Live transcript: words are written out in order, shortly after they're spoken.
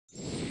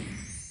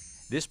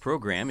This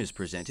program is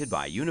presented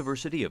by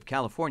University of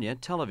California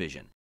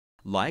Television.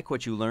 Like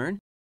what you learn?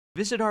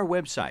 Visit our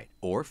website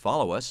or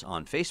follow us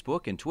on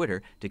Facebook and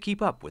Twitter to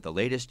keep up with the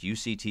latest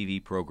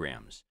UCTV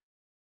programs.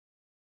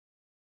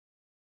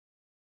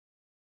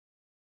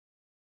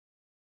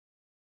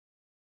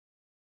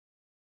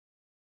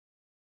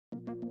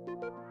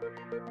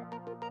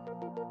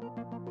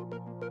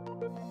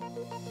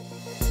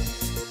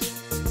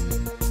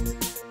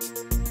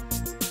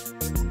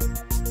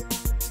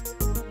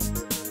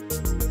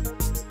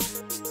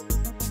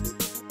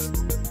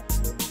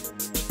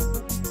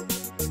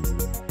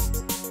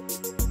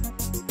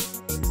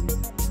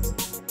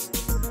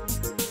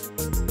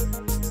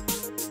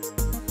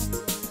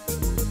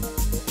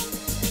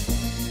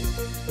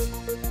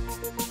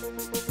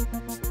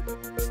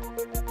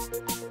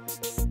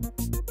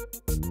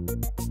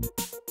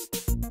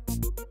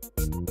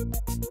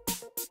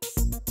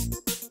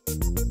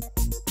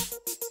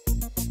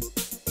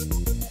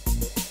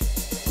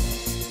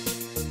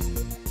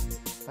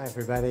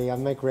 Hi everybody,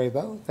 I'm Mike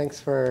Rabo. Thanks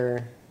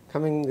for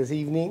coming this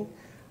evening.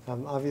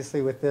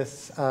 Obviously with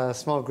this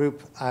small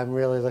group, I'm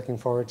really looking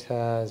forward to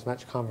as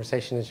much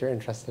conversation as you're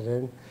interested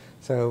in.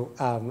 So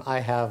I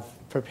have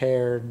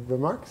prepared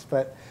remarks,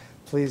 but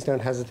please don't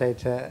hesitate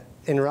to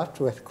interrupt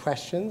with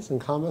questions and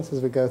comments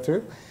as we go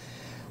through.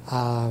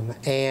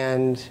 Of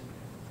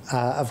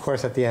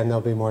course at the end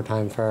there'll be more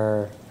time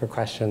for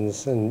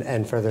questions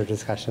and further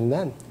discussion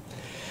then.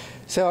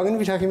 So I'm going to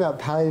be talking about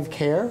palliative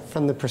care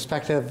from the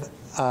perspective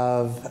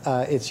of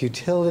its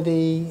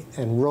utility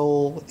and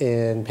role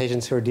in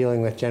patients who are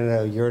dealing with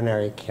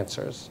genitourinary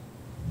cancers.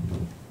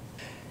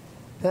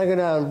 And I'm going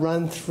to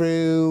run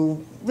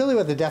through really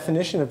what the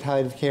definition of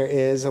palliative care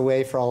is, a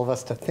way for all of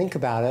us to think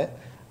about it,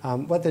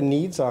 what the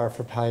needs are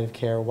for palliative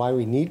care, why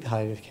we need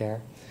palliative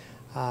care,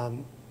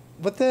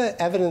 what the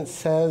evidence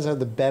says are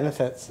the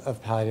benefits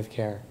of palliative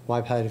care,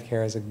 why palliative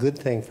care is a good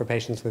thing for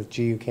patients with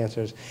GU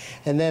cancers,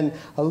 and then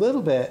a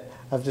little bit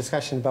of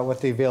discussion about what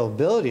the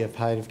availability of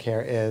palliative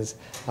care is.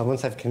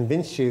 Once I've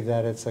convinced you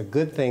that it's a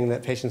good thing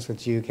that patients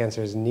with GU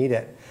cancers need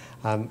it,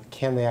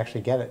 can they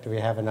actually get it? Do we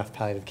have enough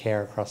palliative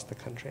care across the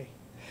country?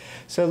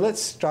 So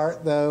let's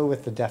start, though,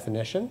 with the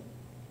definition.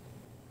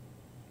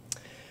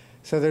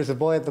 So there's a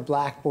boy at the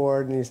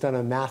blackboard, and he's done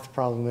a math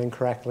problem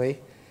incorrectly.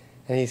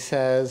 And he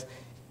says,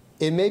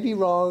 "It may be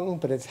wrong,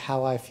 but it's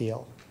how I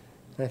feel."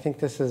 And I think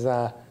this is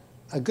a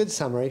good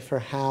summary for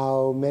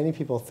how many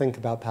people think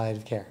about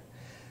palliative care.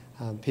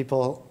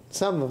 People,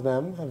 some of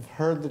them, have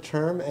heard the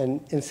term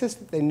and insist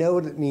that they know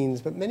what it means,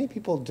 but many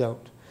people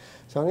don't.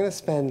 So I'm going to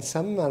spend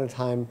some amount of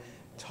time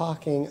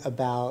talking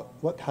about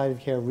what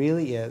palliative care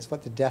really is,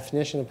 what the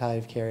definition of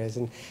palliative care is,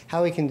 and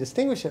how we can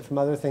distinguish it from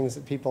other things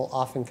that people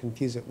often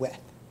confuse it with.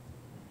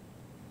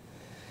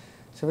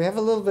 So we have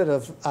a little bit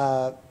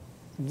of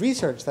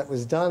research that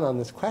was done on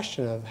this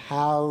question of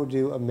how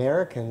do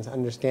Americans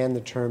understand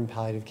the term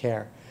palliative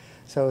care.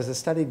 So it was a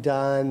study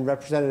done,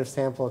 representative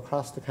sample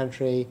across the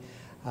country.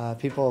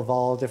 People of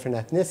all different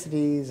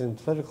ethnicities and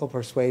political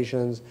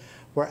persuasions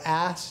were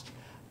asked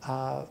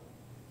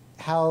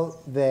how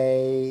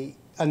they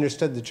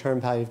understood the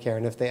term palliative care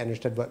and if they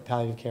understood what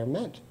palliative care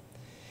meant.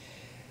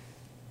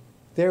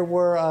 There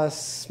were a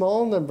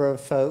small number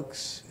of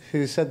folks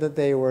who said that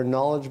they were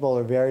knowledgeable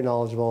or very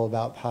knowledgeable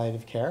about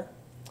palliative care,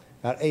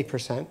 about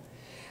 8%. And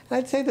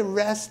I'd say the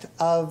rest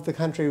of the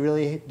country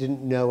really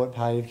didn't know what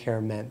palliative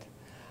care meant.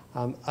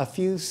 A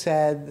few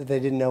said that they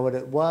didn't know what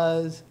it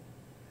was.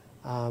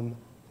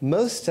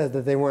 Most said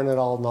that they weren't at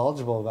all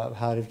knowledgeable about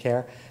palliative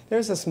care.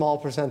 There's a small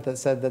percent that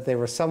said that they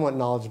were somewhat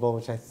knowledgeable,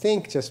 which I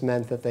think just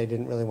meant that they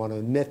didn't really want to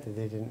admit that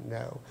they didn't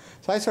know.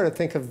 So I sort of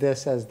think of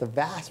this as the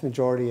vast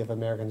majority of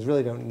Americans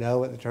really don't know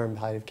what the term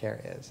palliative care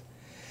is.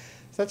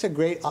 So that's a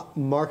great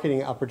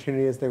marketing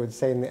opportunity, as they would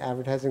say in the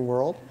advertising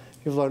world.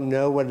 People don't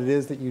know what it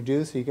is that you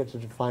do, so you get to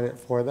define it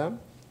for them.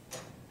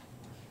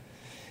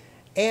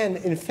 And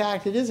in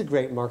fact, it is a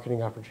great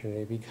marketing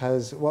opportunity,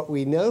 because what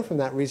we know from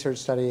that research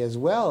study as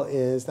well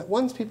is that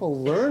once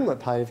people learn what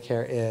palliative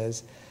care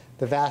is,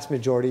 the vast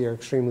majority are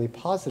extremely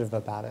positive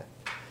about it.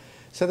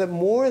 So that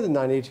more than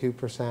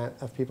 92%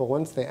 of people,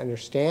 once they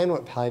understand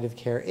what palliative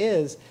care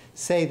is,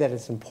 say that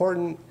it's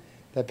important,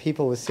 that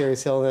people with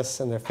serious illness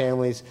and their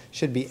families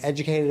should be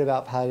educated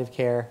about palliative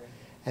care,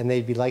 and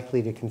they'd be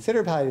likely to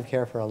consider palliative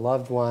care for a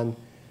loved one,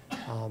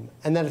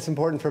 and that it's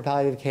important for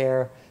palliative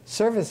care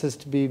services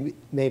to be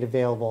made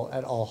available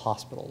at all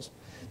hospitals.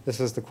 This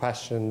was the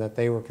question that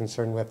they were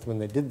concerned with when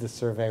they did the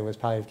survey, was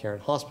palliative care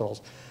in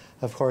hospitals.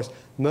 Of course,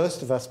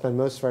 most of us spend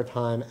most of our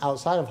time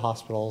outside of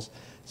hospitals,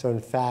 so in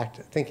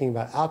fact, thinking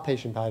about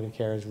outpatient palliative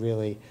care is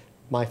really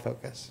my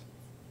focus.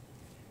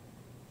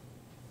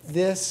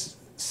 This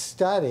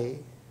study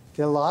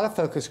did a lot of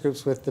focus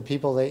groups with the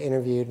people they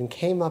interviewed and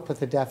came up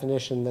with a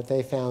definition that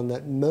they found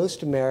that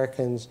most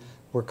Americans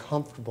were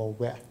comfortable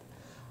with.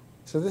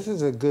 So this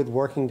is a good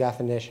working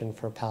definition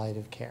for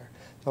palliative care.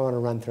 So I want to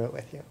run through it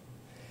with you.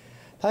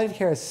 Palliative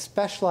care is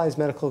specialized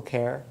medical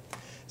care.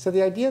 So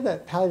the idea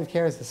that palliative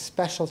care is a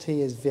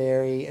specialty is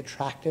very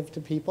attractive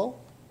to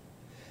people.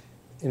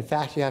 In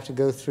fact, you have to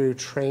go through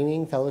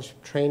training,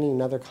 fellowship training,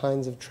 and other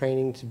kinds of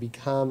training to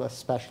become a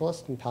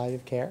specialist in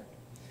palliative care.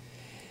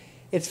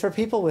 It's for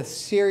people with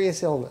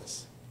serious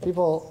illness.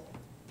 People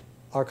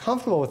are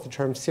comfortable with the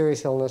term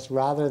serious illness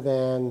rather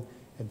than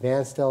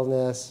advanced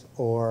illness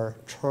or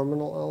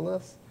terminal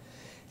illness.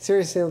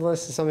 Serious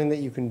illness is something that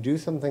you can do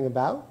something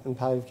about, and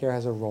palliative care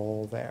has a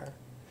role there.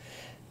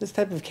 This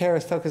type of care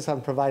is focused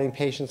on providing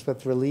patients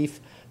with relief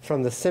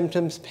from the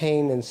symptoms,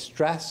 pain, and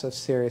stress of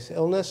serious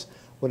illness,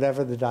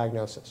 whatever the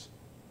diagnosis.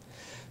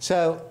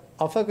 So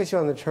I'll focus you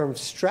on the term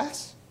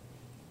stress.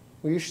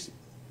 We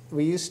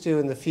used to,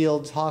 in the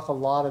field, talk a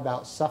lot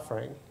about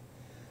suffering,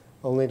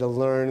 only to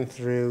learn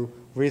through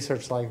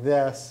research like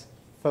this,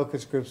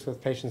 focus groups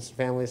with patients and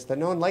families, that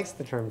no one likes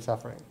the term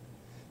suffering.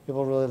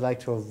 People really like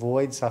to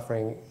avoid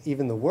suffering,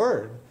 even the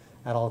word,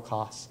 at all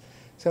costs.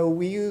 So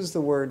we use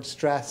the word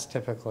stress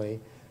typically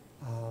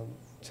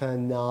to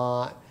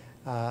not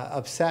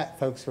upset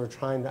folks who are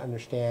trying to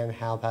understand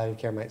how palliative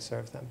care might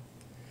serve them.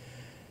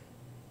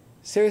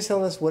 Serious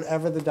illness,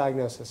 whatever the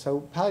diagnosis.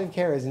 So palliative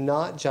care is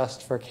not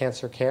just for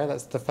cancer care.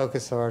 That's the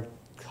focus of our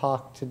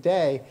talk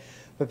today.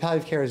 But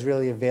palliative care is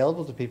really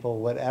available to people,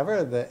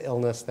 whatever the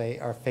illness they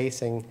are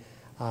facing,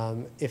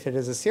 if it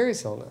is a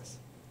serious illness.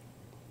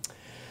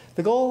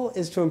 The goal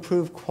is to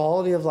improve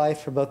quality of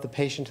life for both the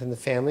patient and the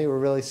family. We're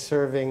really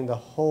serving the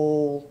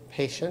whole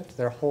patient,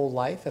 their whole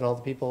life, and all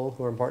the people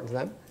who are important to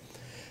them.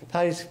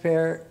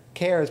 Palliative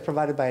care is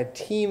provided by a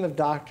team of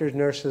doctors,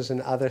 nurses,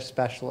 and other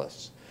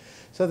specialists.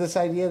 So this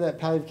idea that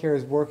palliative care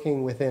is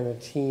working within a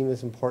team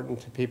is important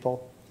to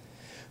people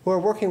who are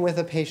working with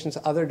a patient's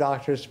other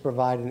doctors to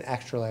provide an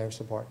extra layer of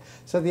support.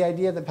 So the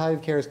idea that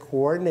palliative care is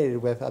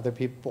coordinated with other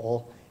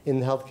people in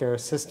the healthcare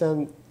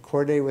system,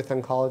 coordinated with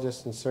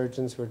oncologists and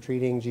surgeons who are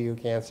treating GU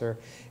cancer,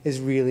 is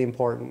really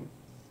important.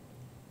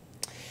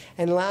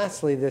 And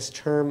lastly, this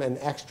term, an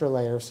extra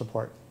layer of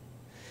support.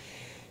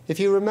 If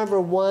you remember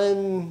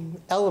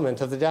one element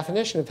of the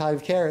definition of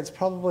palliative care, it's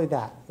probably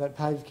that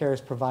palliative care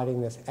is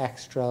providing this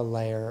extra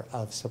layer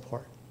of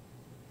support.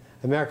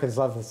 Americans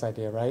love this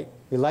idea, right?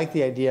 We like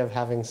the idea of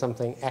having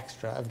something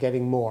extra, of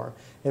getting more.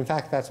 In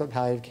fact, that's what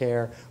palliative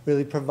care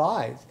really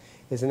provides,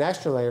 is an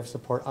extra layer of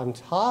support on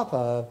top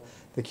of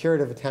the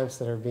curative attempts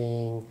that are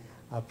being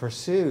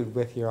pursued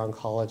with your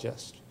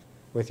oncologist,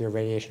 with your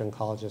radiation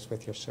oncologist,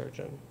 with your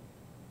surgeon.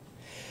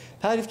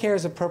 Palliative care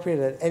is appropriate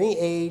at any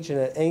age and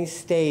at any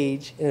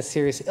stage in a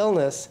serious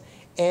illness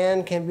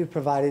and can be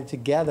provided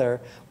together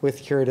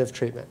with curative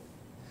treatment.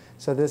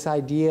 So this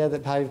idea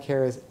that palliative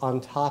care is on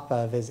top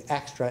of, is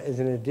extra, is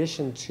in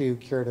addition to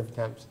curative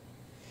attempts.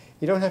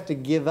 You don't have to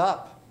give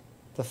up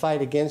the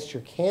fight against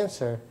your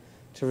cancer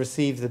to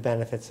receive the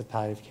benefits of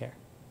palliative care.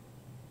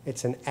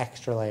 It's an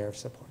extra layer of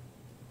support.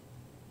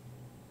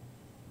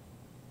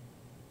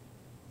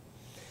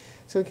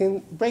 So we can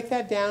break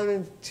that down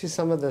into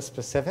some of the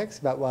specifics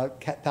about what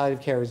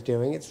palliative care is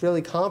doing. It's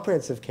really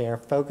comprehensive care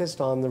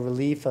focused on the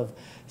relief of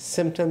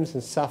symptoms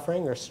and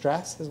suffering or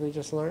stress, as we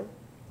just learned.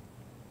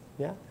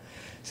 Yeah?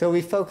 So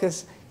we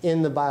focus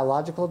in the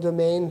biological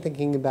domain,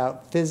 thinking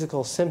about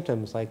physical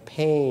symptoms like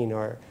pain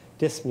or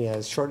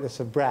dyspnea, shortness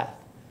of breath,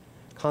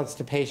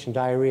 constipation,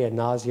 diarrhea,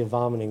 nausea,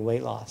 vomiting,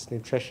 weight loss,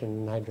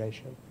 nutrition, and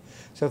hydration.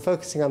 So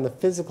focusing on the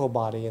physical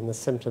body and the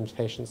symptoms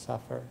patients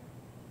suffer.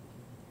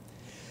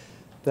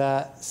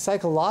 The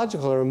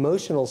psychological or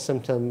emotional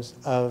symptoms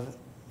of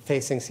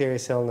facing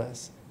serious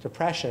illness: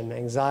 depression,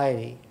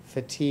 anxiety,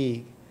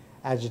 fatigue,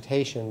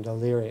 agitation,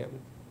 delirium.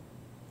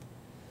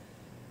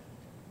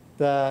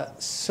 The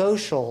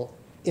social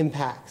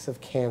impacts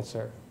of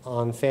cancer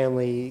on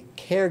family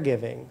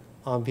caregiving,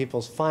 on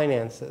people's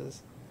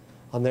finances,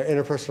 on their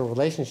interpersonal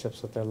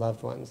relationships with their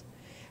loved ones.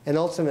 And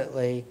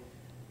ultimately,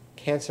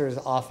 cancer is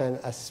often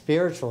a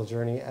spiritual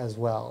journey as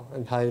well,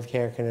 and palliative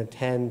care can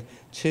attend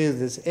to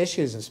these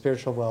issues of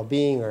spiritual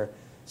well-being or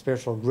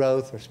spiritual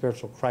growth or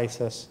spiritual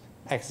crisis,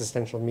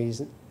 existential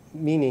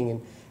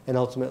meaning, and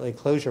ultimately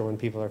closure when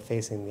people are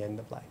facing the end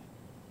of life.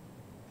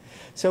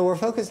 So we're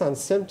focused on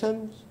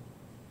symptoms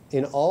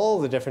in all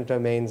the different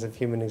domains of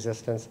human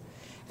existence,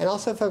 and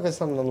also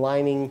focused on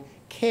aligning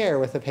care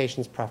with the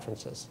patient's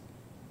preferences.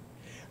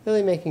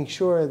 Really making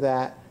sure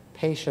that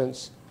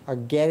patients are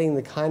getting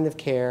the kind of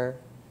care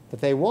that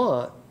they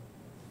want,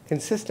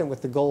 consistent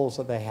with the goals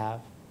that they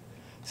have.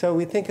 So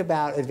we think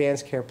about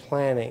advanced care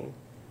planning,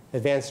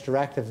 advanced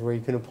directives where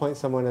you can appoint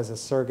someone as a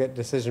surrogate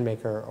decision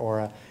maker or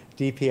a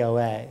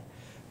DPOA.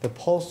 The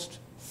POST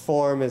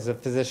form is a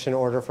physician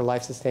order for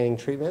life-sustaining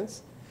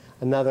treatments,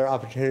 another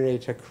opportunity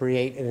to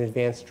create an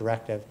advanced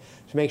directive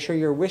to make sure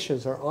your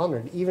wishes are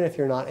honored, even if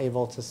you're not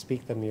able to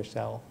speak them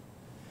yourself.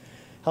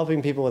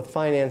 Helping people with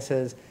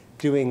finances,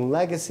 doing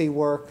legacy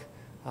work,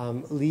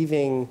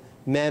 leaving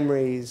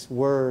memories,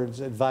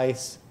 words,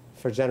 advice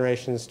for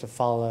generations to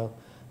follow,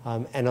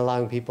 and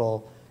allowing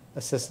people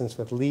assistance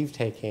with leave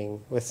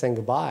taking, with saying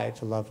goodbye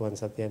to loved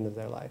ones at the end of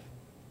their life.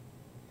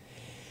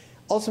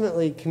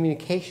 Ultimately,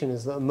 communication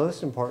is the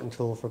most important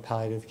tool for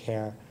palliative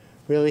care,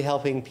 really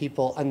helping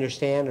people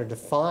understand or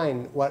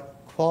define what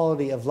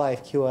quality of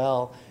life,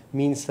 QOL,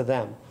 means to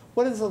them.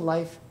 what is a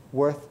life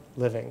worth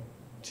living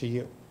to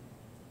you?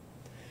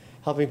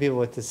 Helping people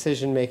with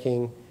decision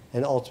making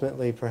and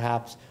ultimately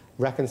perhaps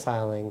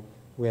reconciling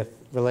with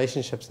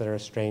relationships that are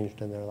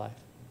estranged in their life.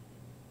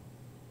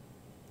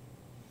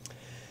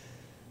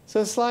 So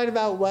a slide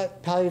about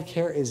what palliative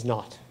care is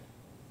not.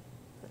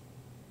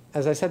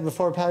 As I said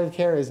before, palliative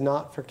care is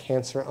not for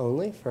cancer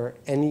only, for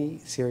any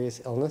serious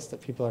illness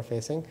that people are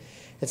facing.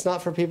 It's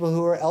not for people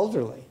who are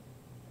elderly,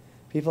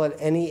 people at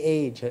any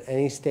age, at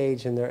any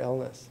stage in their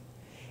illness.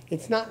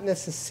 It's not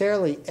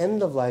necessarily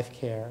end-of-life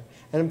care,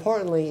 and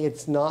importantly,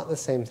 it's not the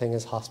same thing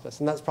as hospice.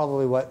 And that's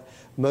probably what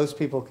most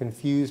people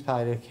confuse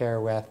palliative care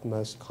with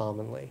most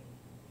commonly.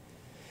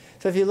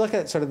 So if you look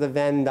at sort of the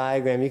Venn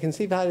diagram, you can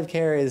see palliative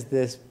care is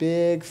this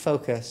big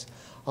focus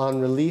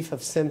on relief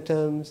of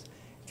symptoms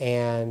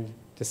and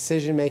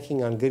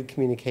decision-making, on good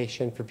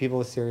communication for people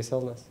with serious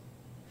illness.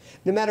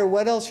 No matter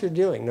what else you're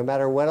doing, no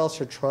matter what else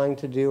you're trying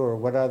to do or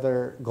what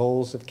other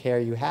goals of care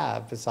you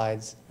have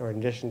besides or in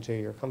addition to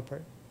your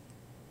comfort.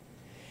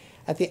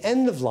 At the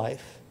end of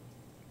life,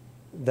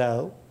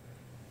 though,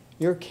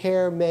 your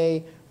care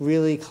may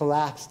really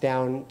collapse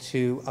down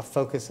to a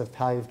focus of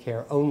palliative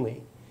care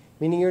only,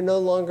 meaning you're no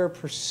longer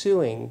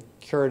pursuing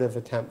curative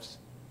attempts.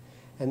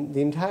 And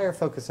the entire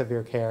focus of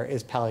your care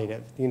is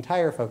palliative. The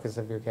entire focus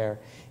of your care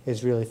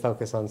is really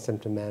focused on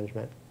symptom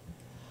management.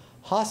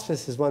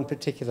 Hospice is one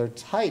particular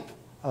type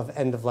of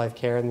end-of-life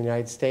care in the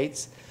United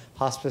States.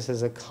 Hospice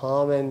is a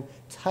common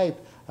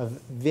type of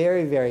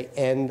very, very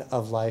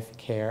end-of-life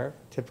care,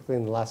 typically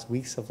in the last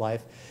weeks of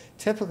life,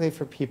 typically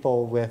for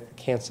people with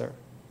cancer,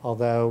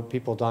 although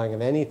people dying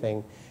of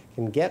anything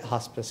can get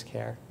hospice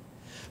care.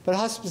 But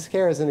hospice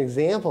care is an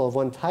example of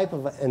one type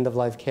of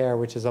end-of-life care,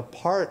 which is a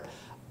part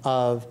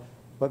of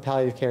what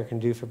palliative care can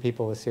do for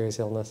people with serious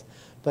illness.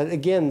 But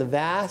again, the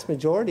vast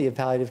majority of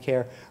palliative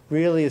care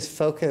really is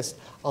focused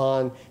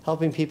on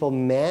helping people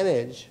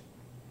manage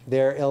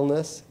their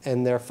illness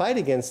and their fight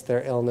against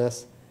their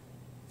illness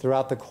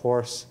throughout the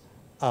course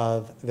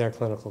of their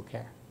clinical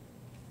care.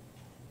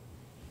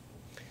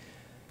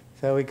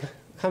 So we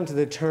come to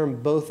the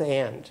term both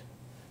and,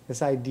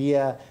 this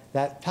idea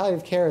that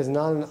palliative care is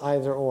not an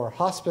either-or.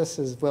 Hospice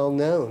is well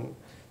known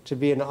to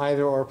be an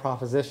either-or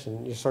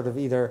proposition. You're sort of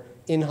either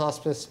in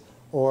hospice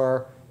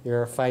or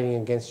you're fighting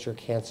against your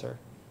cancer.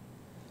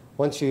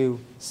 Once you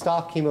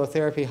stop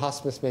chemotherapy,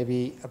 hospice may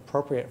be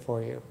appropriate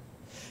for you.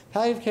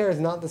 Palliative care is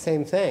not the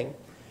same thing.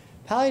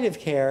 Palliative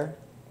care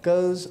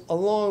goes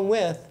along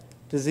with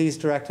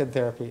disease-directed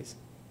therapies.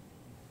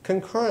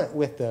 Concurrent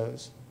with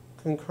those,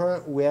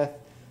 concurrent with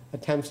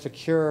attempts to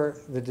cure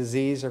the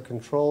disease or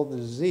control the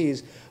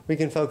disease, we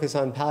can focus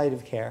on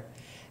palliative care.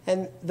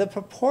 And the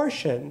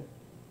proportion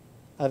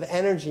of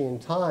energy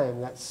and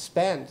time that's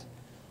spent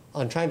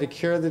on trying to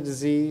cure the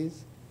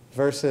disease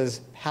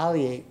versus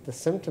palliate the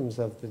symptoms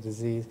of the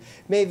disease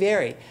may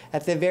vary.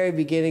 At the very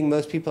beginning,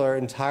 most people are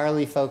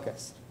entirely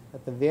focused.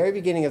 At the very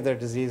beginning of their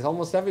disease,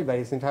 almost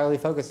everybody is entirely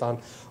focused on,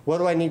 what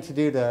do I need to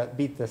do to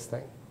beat this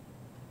thing?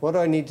 What do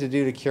I need to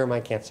do to cure my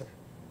cancer?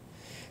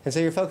 And so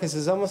your focus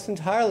is almost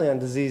entirely on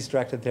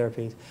disease-directed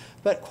therapies.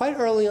 But quite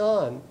early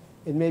on,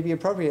 it may be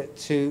appropriate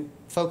to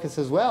focus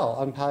as well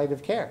on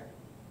palliative care.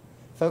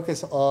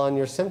 Focus on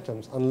your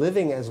symptoms, on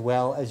living as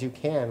well as you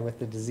can with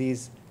the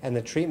disease and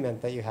the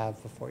treatment that you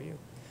have before you.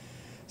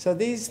 So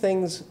these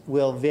things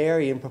will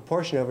vary in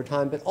proportion over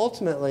time, but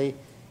ultimately,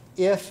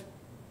 if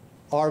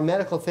our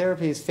medical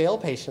therapies fail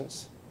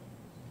patients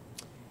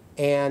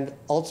and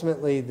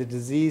ultimately the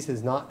disease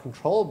is not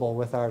controllable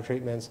with our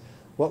treatments,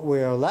 what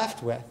we are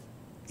left with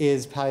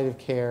is palliative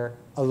care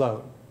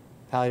alone,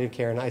 palliative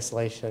care in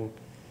isolation.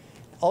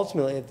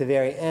 Ultimately, at the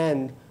very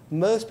end,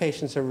 most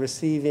patients are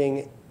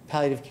receiving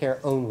palliative care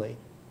only.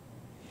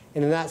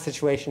 And in that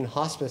situation,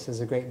 hospice is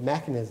a great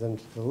mechanism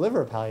to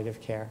deliver palliative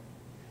care.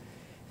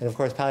 And of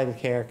course, palliative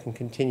care can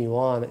continue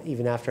on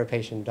even after a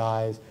patient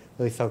dies,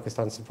 really focused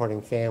on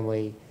supporting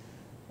family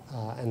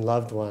and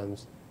loved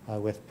ones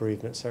with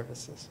bereavement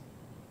services.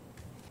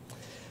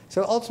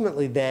 So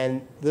ultimately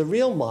then, the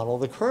real model,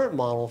 the current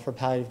model for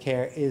palliative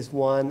care is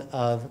one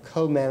of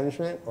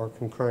co-management or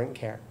concurrent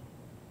care.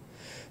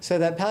 So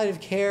that palliative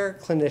care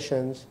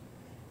clinicians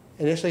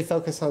initially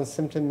focus on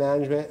symptom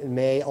management and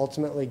may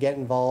ultimately get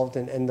involved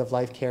in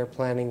end-of-life care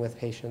planning with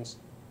patients.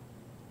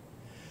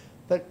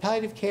 But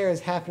palliative care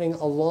is happening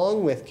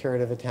along with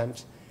curative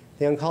attempts.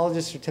 The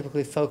oncologists are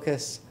typically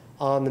focused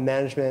on the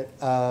management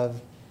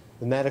of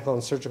the medical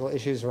and surgical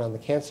issues around the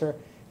cancer.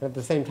 And at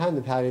the same time,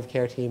 the palliative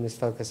care team is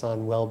focused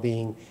on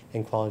well-being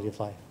and quality of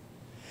life.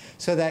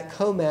 So that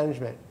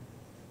co-management,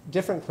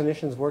 different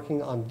clinicians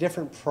working on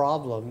different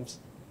problems,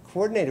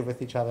 coordinated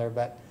with each other,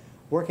 but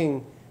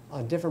working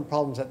on different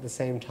problems at the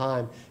same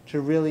time to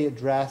really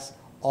address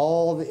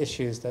all the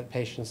issues that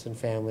patients and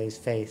families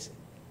face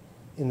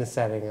in the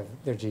setting of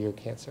their GU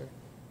cancer.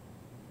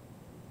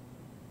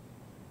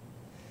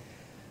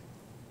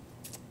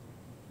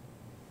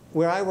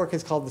 Where I work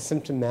is called the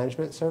Symptom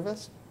Management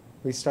Service.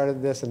 We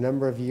started this a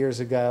number of years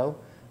ago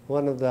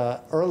one of the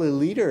early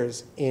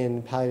leaders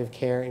in palliative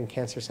care in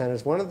cancer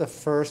centers, one of the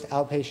first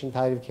outpatient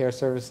palliative care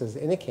services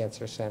in a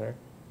cancer center.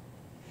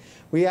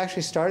 We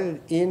actually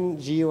started in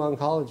GU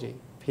oncology.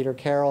 Peter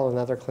Carroll and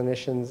other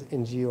clinicians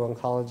in GU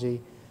oncology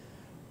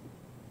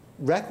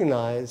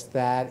recognized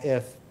that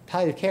if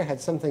palliative care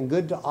had something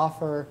good to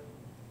offer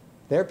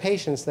their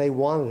patients, they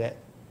wanted it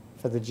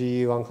for the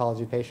GU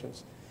oncology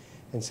patients.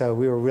 And so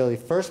we were really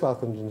first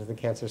welcomed into the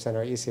cancer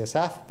center at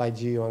UCSF by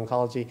GU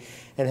Oncology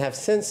and have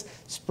since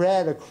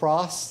spread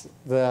across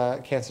the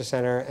cancer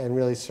center and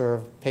really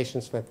served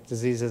patients with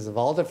diseases of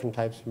all different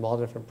types from all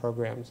different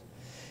programs.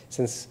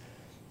 Since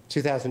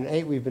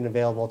 2008, we've been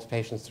available to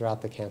patients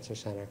throughout the cancer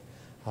center.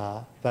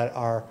 But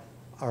our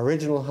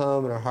original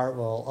home and our heart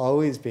will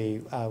always be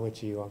with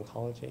GU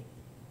Oncology.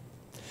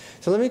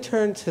 So let me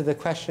turn to the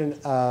question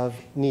of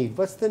need.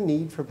 What's the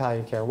need for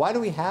palliative care? Why do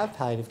we have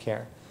palliative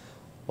care?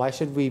 Why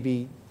should we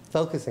be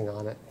focusing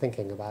on it,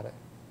 thinking about it?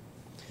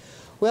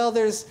 Well,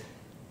 there's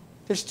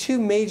two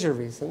major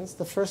reasons.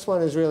 The first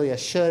one is really a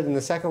should, and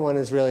the second one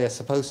is really a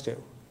supposed to.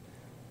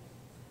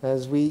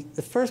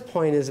 The first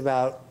point is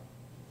about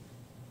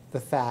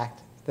the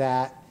fact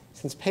that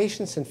since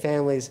patients and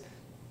families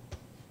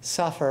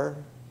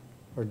suffer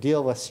or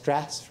deal with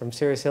stress from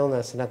serious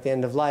illness and at the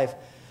end of life,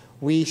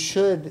 we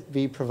should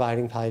be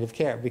providing palliative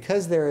care.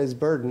 Because there is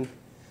burden,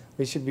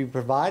 we should be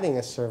providing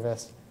a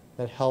service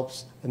that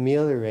helps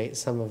ameliorate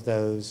some of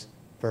those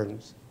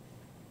burdens.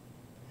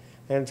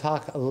 I'm going to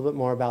talk a little bit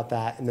more about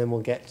that, and then we'll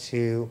get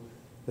to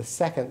the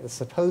second, the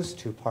supposed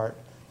to part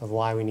of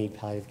why we need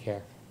palliative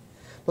care.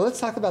 But let's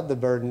talk about the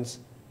burdens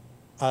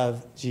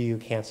of GU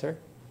cancer.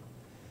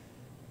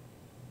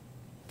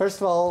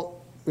 First of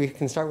all, we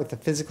can start with the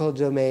physical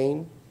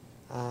domain.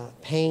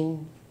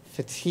 Pain,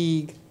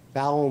 fatigue,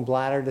 bowel and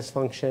bladder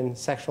dysfunction,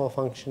 sexual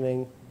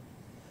functioning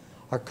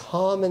are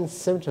common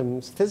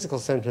symptoms, physical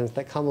symptoms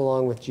that come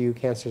along with GU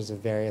cancers of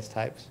various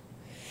types.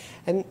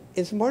 And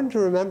it's important to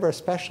remember,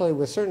 especially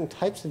with certain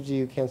types of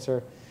GU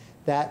cancer,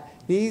 that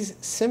these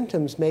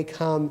symptoms may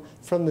come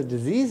from the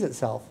disease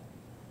itself,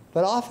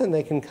 but often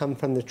they can come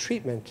from the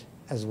treatment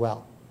as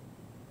well.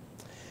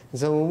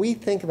 And so when we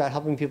think about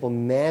helping people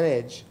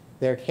manage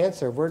their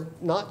cancer, we're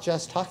not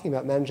just talking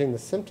about managing the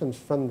symptoms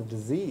from the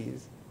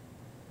disease,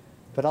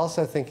 but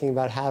also thinking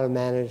about how to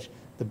manage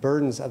the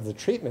burdens of the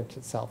treatment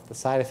itself, the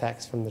side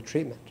effects from the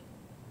treatment.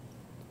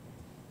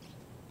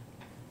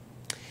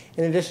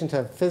 In addition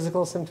to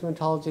physical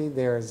symptomatology,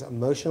 there's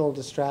emotional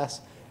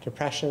distress.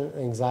 Depression,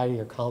 anxiety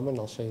are common.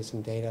 I'll show you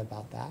some data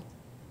about that.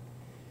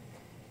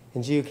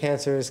 In GU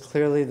cancers,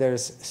 clearly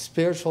there's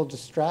spiritual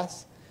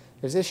distress.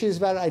 There's issues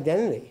about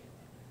identity.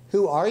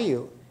 Who are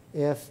you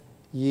if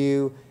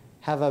you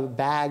have a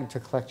bag to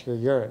collect your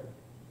urine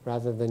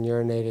rather than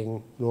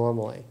urinating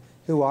normally?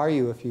 Who are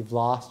you if you've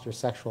lost your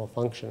sexual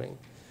functioning?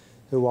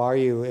 Who are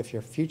you if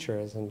your future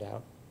is in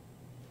doubt?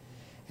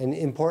 And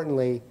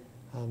importantly,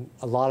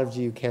 a lot of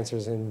GU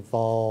cancers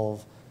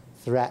involve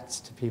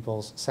threats to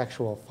people's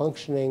sexual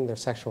functioning, their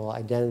sexual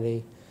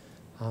identity,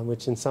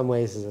 which in some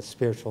ways is a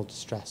spiritual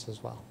distress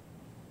as well.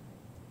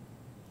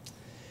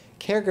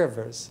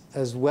 Caregivers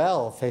as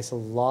well face a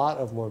lot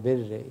of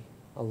morbidity,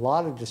 a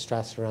lot of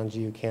distress around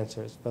GU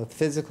cancers, both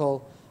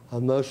physical,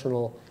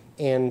 emotional,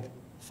 and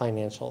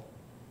financial.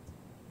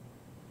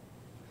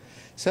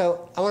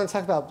 So I want to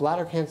talk about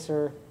bladder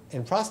cancer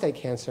and prostate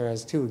cancer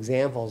as two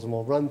examples, and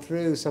we'll run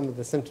through some of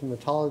the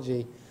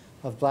symptomatology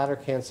of bladder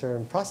cancer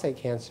and prostate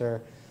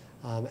cancer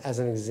as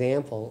an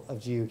example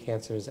of GU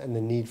cancers and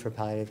the need for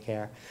palliative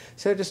care.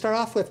 So to start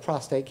off with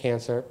prostate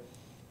cancer,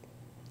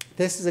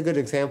 this is a good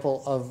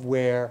example of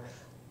where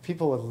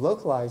people with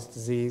localized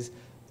disease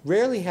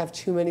rarely have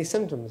too many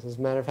symptoms. As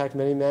a matter of fact,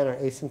 many men are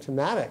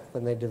asymptomatic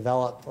when they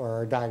develop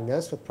or are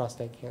diagnosed with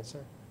prostate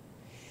cancer.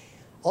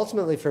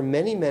 Ultimately, for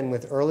many men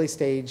with early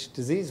stage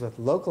disease, with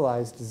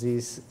localized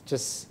disease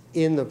just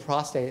in the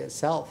prostate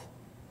itself,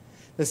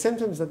 the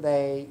symptoms that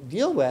they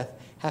deal with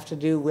have to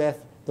do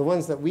with the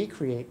ones that we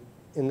create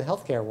in the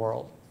healthcare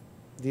world.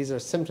 These are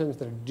symptoms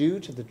that are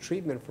due to the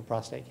treatment for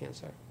prostate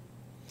cancer.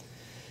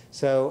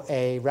 So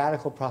a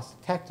radical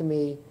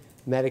prostatectomy,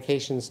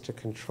 medications to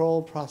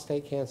control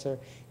prostate cancer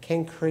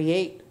can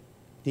create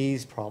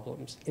these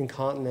problems: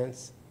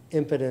 incontinence,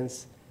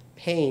 impotence,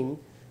 pain,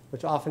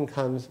 which often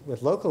comes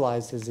with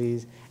localized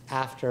disease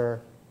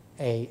after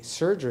a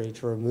surgery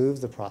to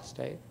remove the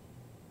prostate.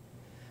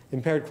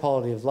 Impaired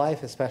quality of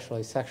life,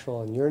 especially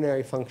sexual and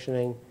urinary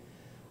functioning.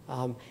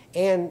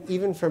 And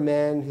even for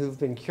men who've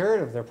been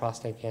cured of their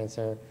prostate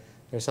cancer,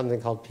 there's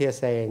something called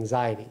PSA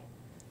anxiety,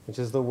 which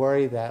is the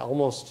worry that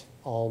almost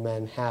all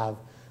men have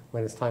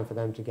when it's time for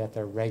them to get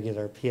their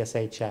regular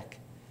PSA check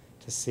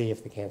to see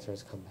if the cancer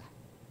has come back.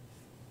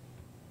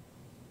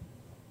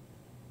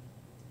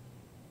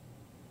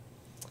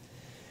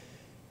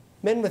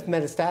 Men with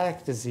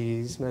metastatic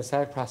disease,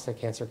 metastatic prostate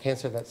cancer,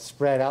 cancer that's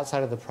spread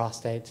outside of the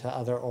prostate to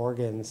other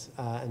organs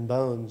and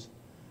bones,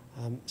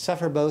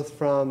 suffer both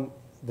from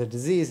the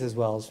disease as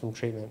well as from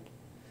treatment.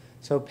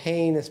 So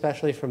pain,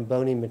 especially from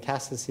bony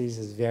metastases,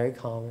 is very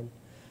common.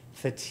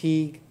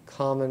 Fatigue,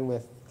 common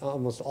with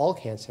almost all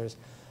cancers,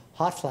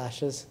 hot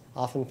flashes,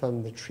 often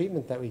from the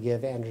treatment that we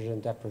give,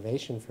 androgen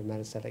deprivation for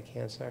metastatic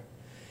cancer.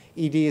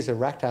 ED is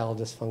erectile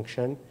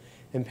dysfunction,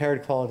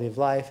 impaired quality of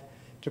life,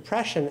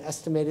 depression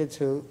estimated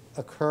to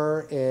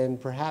occur in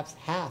perhaps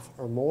half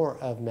or more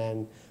of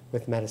men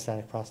with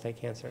metastatic prostate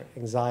cancer,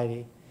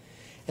 anxiety.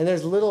 And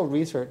there's little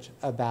research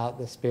about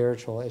the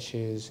spiritual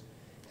issues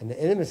and the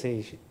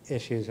intimacy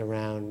issues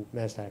around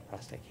metastatic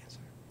prostate cancer.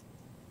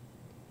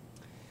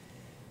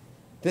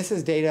 This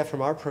is data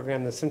from our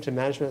program, the Symptom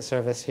Management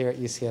Service here at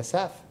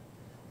UCSF,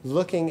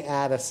 looking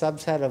at a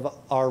subset of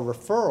our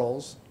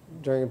referrals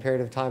during a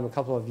period of time a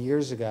couple of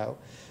years ago.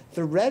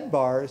 The red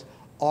bars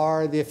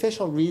are the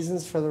official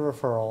reasons for the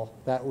referral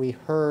that we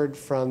heard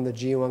from the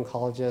GU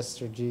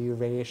oncologists or GU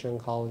radiation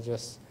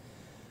oncologists,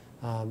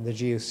 the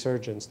GU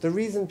surgeons. The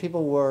reason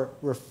people were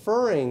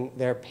referring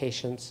their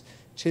patients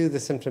to the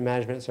Symptom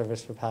Management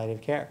Service for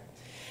palliative care.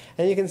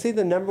 And you can see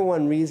the number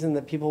one reason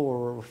that people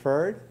were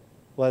referred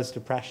was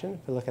depression,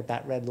 if we look at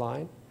that red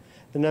line.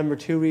 The number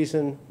two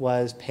reason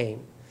was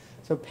pain.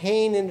 So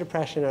pain and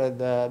depression are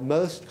the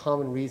most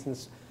common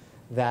reasons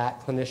that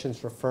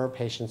clinicians refer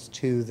patients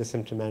to the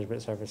Symptom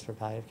Management Service for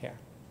palliative care.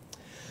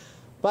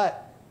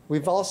 But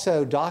we've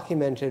also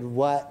documented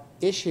what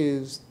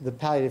issues the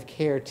palliative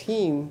care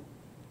team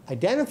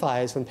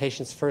identifies when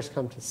patients first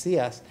come to see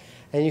us.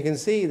 And you can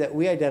see that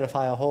we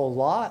identify a whole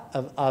lot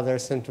of other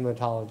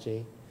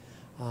symptomatology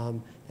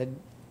that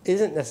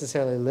isn't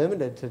necessarily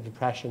limited to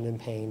depression and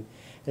pain.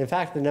 And in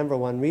fact, the number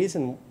one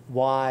reason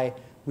why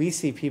we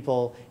see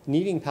people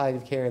needing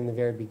palliative care in the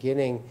very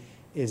beginning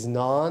is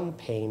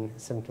non-pain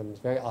symptoms,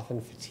 very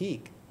often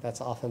fatigue. That's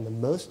often the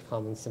most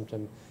common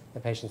symptom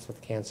that patients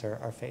with cancer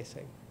are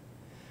facing.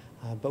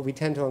 But we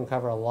tend to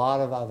uncover a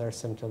lot of other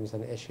symptoms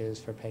and issues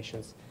for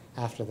patients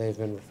after they've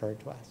been referred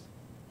to us.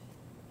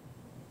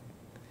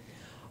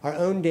 Our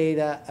own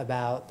data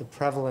about the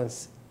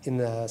prevalence in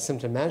the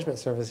Symptom Management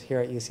Service here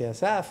at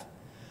UCSF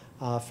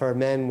for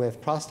men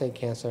with prostate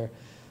cancer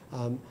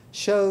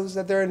shows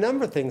that there are a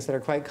number of things that are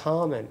quite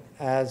common.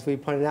 As we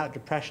pointed out,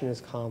 depression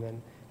is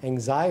common.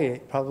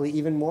 Anxiety, probably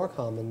even more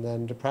common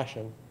than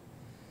depression.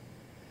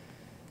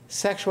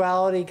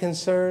 Sexuality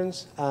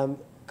concerns,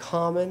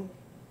 common.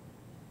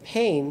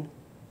 Pain,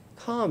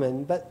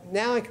 common. But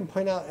now I can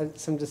point out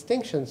some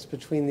distinctions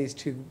between these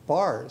two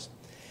bars.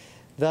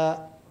 The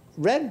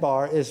red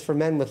bar is for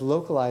men with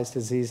localized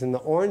disease, and the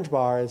orange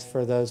bar is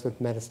for those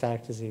with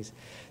metastatic disease.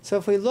 So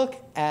if we look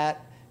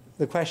at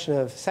the question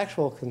of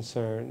sexual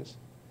concerns,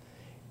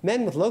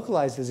 men with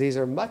localized disease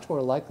are much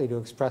more likely to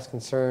express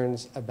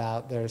concerns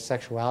about their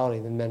sexuality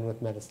than men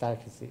with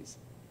metastatic disease.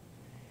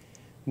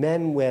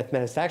 Men with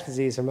metastatic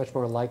disease are much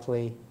more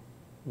likely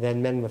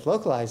than men with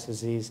localized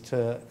disease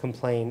to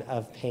complain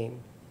of pain.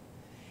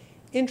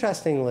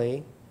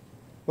 Interestingly,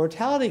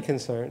 mortality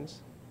concerns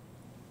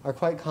are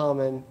quite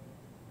common,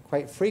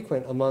 quite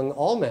frequent among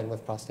all men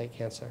with prostate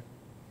cancer.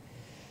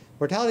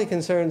 Mortality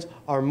concerns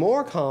are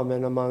more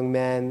common among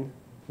men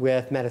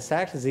with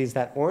metastatic disease,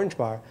 that orange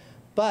bar,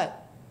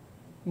 but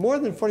more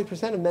than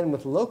 40% of men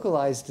with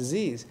localized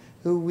disease,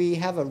 who we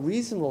have a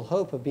reasonable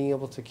hope of being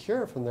able to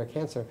cure from their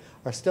cancer,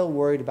 are still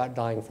worried about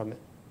dying from it.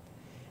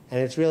 And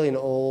it's really an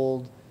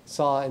old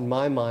saw in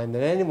my mind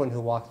that anyone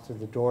who walks through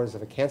the doors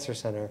of a cancer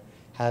center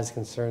has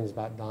concerns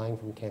about dying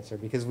from cancer,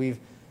 because we've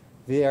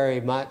very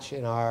much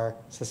in our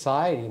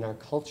society, in our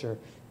culture,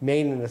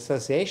 made an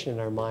association in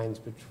our minds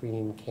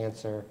between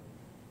cancer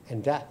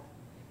and death.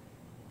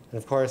 And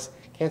of course,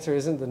 cancer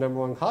isn't the number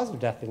one cause of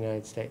death in the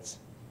United States.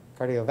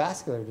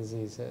 Cardiovascular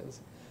disease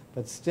is.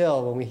 But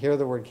still, when we hear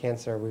the word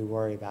cancer, we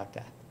worry about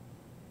death.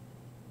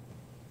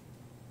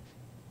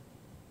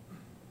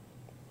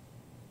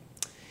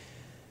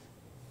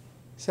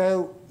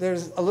 So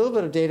there's a little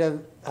bit of data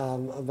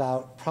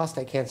about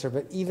prostate cancer,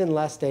 but even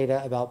less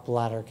data about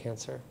bladder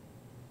cancer.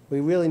 We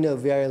really know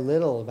very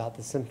little about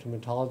the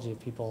symptomatology of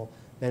people,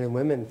 men and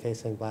women,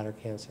 facing bladder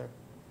cancer.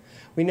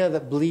 We know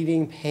that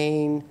bleeding,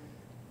 pain,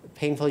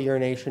 painful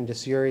urination,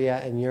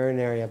 dysuria, and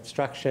urinary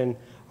obstruction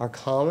are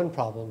common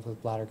problems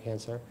with bladder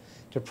cancer.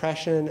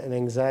 Depression and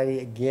anxiety,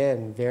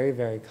 again, very,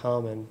 very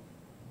common.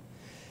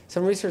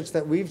 Some research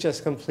that we've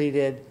just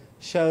completed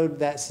showed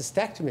that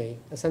cystectomy,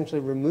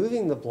 essentially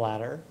removing the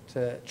bladder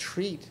to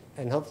treat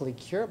and hopefully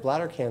cure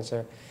bladder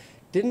cancer,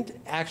 didn't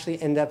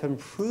actually end up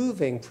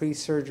improving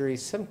pre-surgery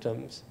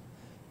symptoms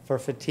for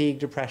fatigue,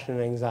 depression,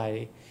 and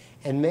anxiety,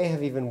 and may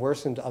have even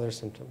worsened other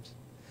symptoms.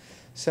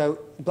 So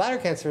bladder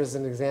cancer is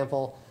an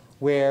example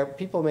where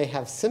people may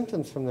have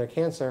symptoms from their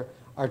cancer.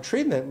 Our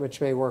treatment,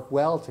 which may work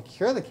well to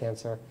cure the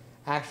cancer,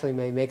 actually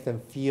may make them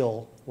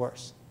feel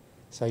worse.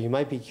 So you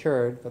might be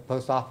cured, but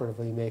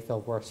post-operatively you may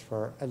feel worse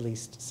for at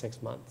least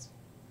 6 months.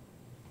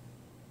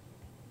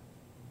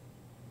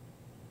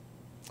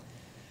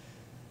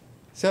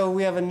 So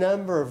we have a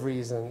number of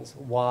reasons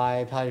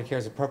why palliative care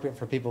is appropriate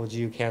for people with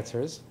GU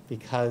cancers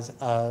because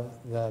of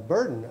the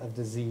burden of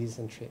disease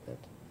and treatment.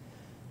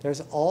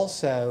 There's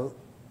also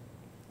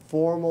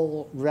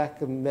formal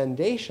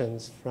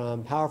recommendations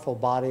from powerful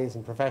bodies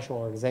and professional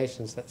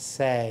organizations that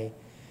say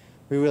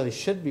we really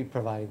should be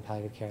providing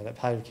palliative care, that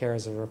palliative care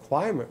is a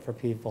requirement for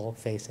people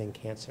facing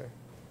cancer.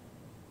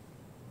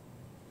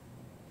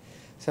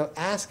 So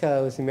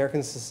ASCO is the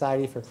American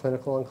Society for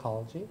Clinical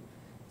Oncology.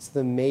 It's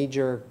the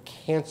major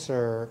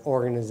cancer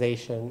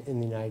organization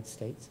in the United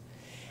States.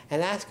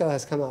 And ASCO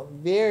has come out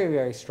very,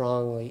 very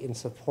strongly in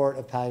support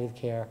of palliative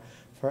care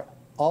for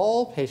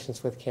all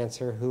patients with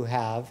cancer who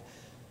have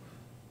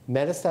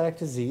metastatic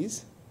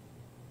disease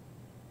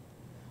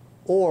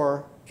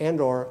or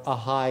a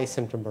high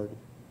symptom burden.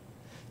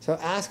 So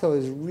ASCO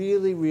has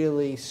really,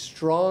 really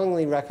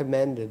strongly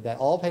recommended that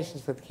all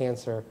patients with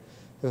cancer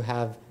who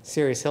have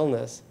serious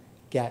illness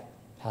get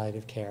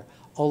palliative care,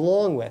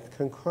 along with,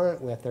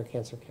 concurrent with their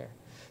cancer care.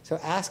 So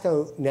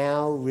ASCO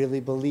now really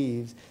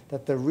believes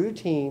that the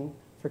routine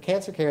for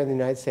cancer care in the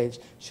United States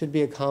should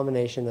be a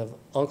combination of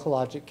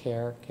oncologic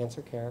care,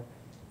 cancer care,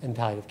 and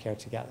palliative care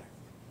together.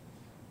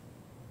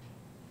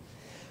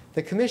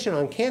 The Commission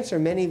on Cancer,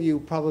 many of you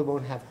probably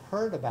won't have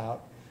heard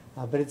about,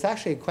 but it's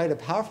actually quite a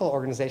powerful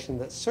organization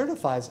that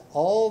certifies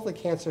all the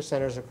cancer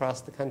centers across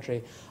the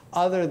country,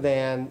 other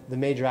than the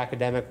major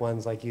academic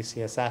ones like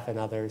UCSF and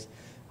others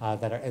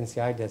that are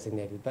NCI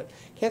designated. But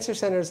cancer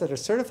centers that are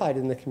certified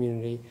in the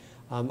community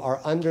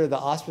are under the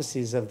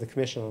auspices of the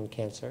Commission on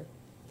Cancer.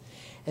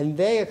 And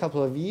they, a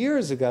couple of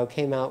years ago,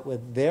 came out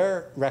with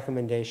their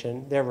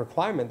recommendation, their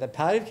requirement, that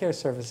palliative care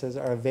services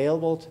are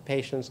available to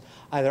patients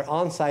either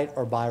on-site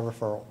or by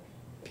referral,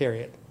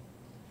 period.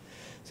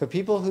 So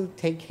people who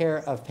take care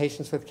of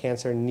patients with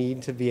cancer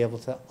need to be able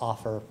to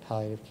offer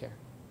palliative care.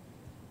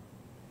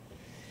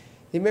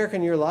 The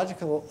American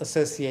Urological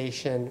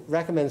Association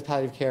recommends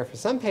palliative care for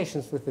some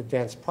patients with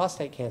advanced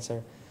prostate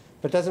cancer,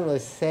 but doesn't really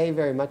say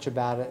very much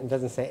about it and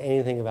doesn't say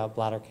anything about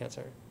bladder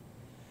cancer.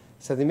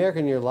 So the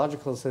American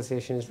Urological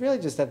Association is really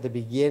just at the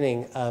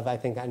beginning of, I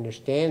think,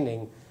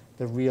 understanding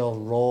the real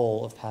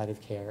role of palliative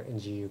care in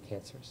GU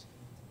cancers.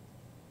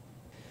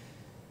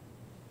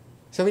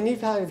 So we need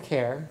palliative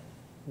care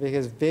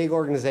because big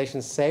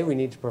organizations say we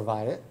need to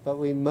provide it, but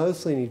we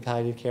mostly need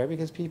palliative care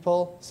because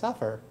people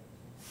suffer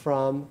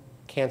from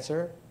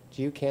cancer,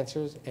 GU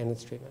cancers, and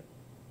its treatment.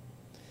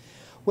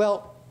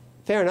 Well,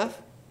 fair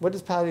enough. What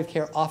does palliative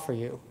care offer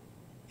you?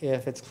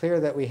 If it's clear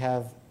that we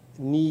have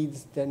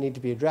needs that need to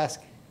be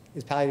addressed,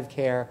 is palliative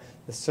care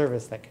the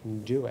service that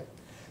can do it?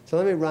 So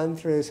let me run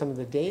through some of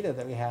the data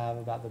that we have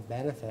about the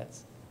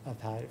benefits of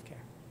palliative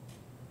care.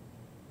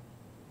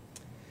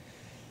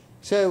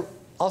 So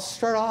I'll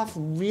start off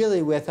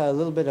really with a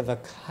little bit of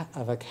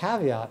a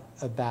caveat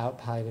about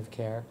palliative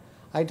care.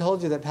 I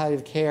told you that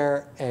palliative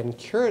care and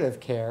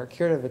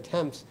curative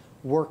attempts,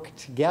 work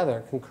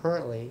together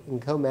concurrently in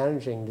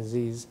co-managing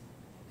disease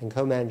and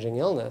co-managing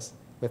illness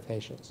with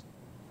patients.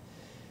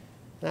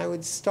 And I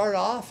would start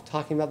off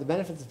talking about the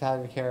benefits of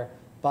palliative care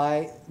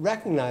by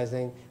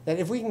recognizing that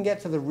if we can get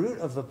to the root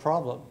of the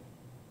problem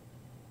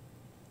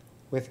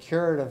with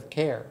curative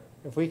care,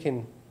 if we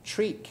can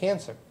treat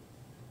cancer,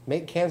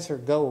 make cancer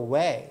go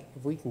away,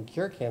 if we can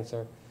cure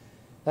cancer,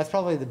 that's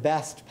probably the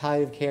best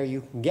palliative care you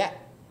can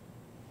get.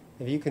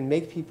 If you can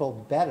make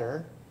people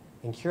better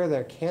and cure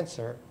their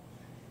cancer,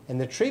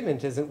 and the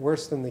treatment isn't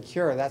worse than the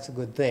cure, that's a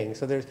good thing.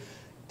 So there's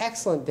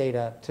excellent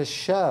data to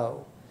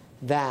show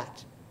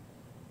that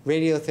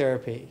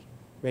radiotherapy,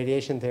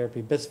 radiation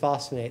therapy,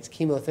 bisphosphonates,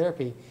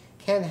 chemotherapy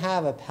can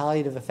have a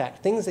palliative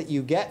effect. Things that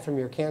you get from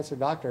your cancer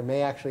doctor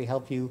may actually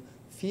help you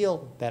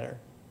feel better.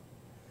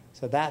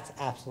 So that's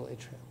absolutely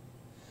true.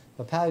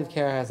 But palliative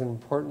care has an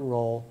important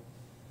role.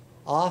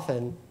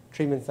 Often,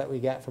 treatments that we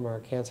get from our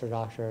cancer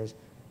doctors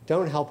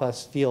don't help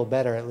us feel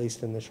better, at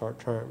least in the short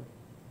term.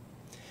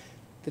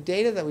 The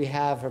data that we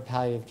have for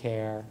palliative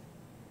care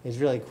is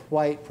really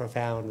quite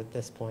profound at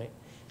this point.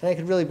 And I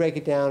could really break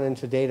it down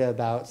into data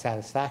about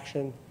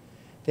satisfaction,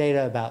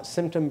 data about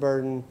symptom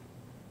burden,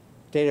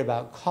 data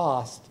about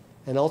cost,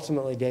 and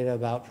ultimately data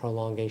about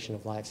prolongation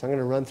of life. So I'm going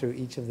to run through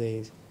each of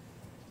these,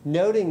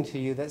 noting to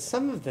you that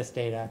some of this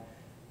data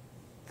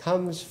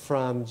comes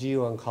from GU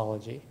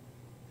oncology,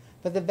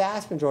 but the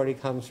vast majority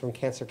comes from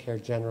cancer care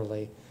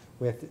generally,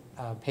 with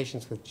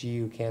patients with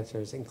GU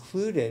cancers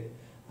included,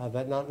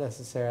 but not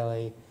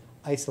necessarily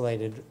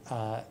isolated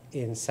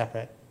in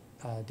separate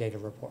data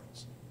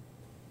reports.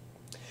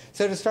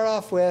 So to start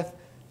off with,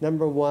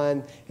 number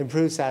one,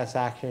 improved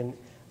satisfaction.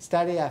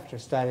 Study after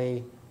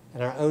study,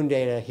 and our own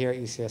data here at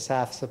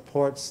UCSF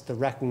supports the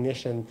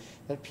recognition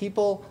that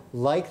people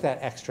like that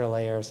extra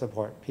layer of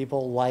support.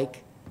 People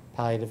like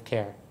palliative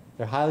care.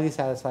 They're highly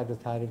satisfied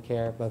with palliative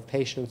care, both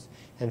patients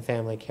and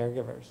family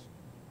caregivers.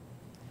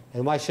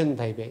 And why shouldn't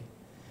they be?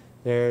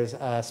 There's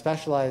a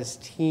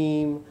specialized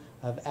team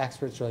of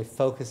experts really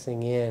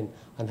focusing in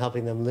on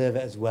helping them live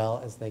as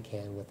well as they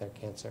can with their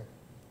cancer.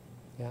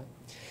 Yeah?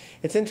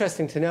 It's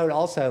interesting to note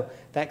also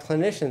that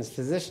clinicians,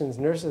 physicians,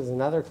 nurses,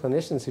 and other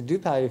clinicians who do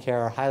palliative care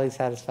are highly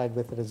satisfied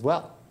with it as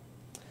well.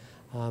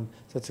 So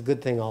it's a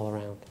good thing all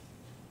around.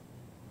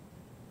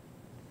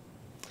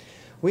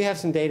 We have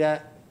some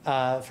data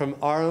from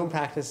our own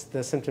practice,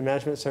 the symptom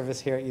management service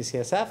here at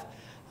UCSF,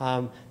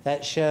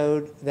 that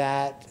showed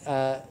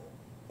that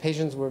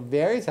patients were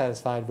very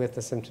satisfied with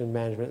the symptom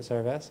management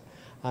service,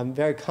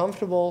 very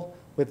comfortable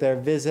with their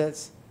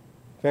visits,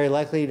 very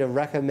likely to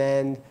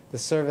recommend the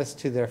service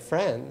to their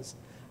friends,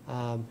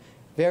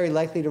 very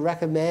likely to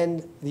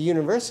recommend the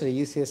university,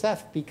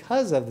 UCSF,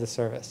 because of the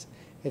service.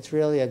 It's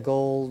really a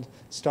gold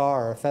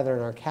star or a feather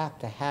in our cap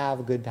to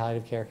have good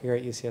palliative care here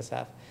at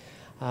UCSF.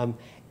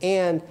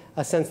 And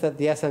a sense that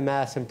the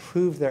SMS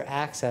improved their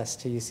access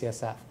to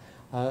UCSF.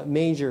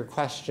 Major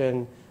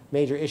question,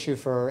 major issue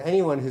for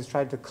anyone who's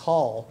tried to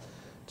call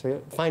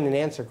to find an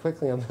answer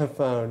quickly on the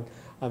phone.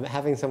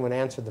 Having someone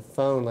answer the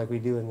phone like we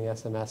do in the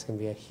SMS can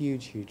be a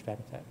huge, huge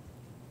benefit.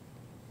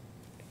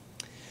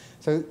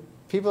 So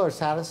people are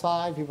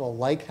satisfied, people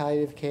like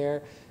palliative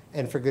care,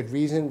 and for good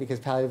reason, because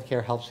palliative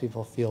care helps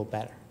people feel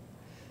better.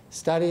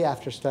 Study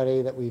after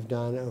study that we've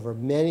done over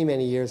many,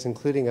 many years,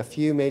 including a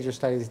few major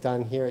studies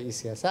done here at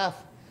UCSF,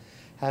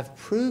 have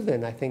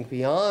proven, I think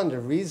beyond a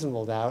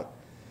reasonable doubt,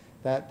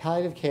 that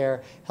palliative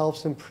care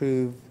helps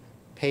improve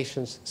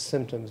patients'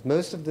 symptoms.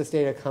 Most of this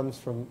data comes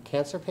from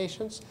cancer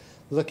patients,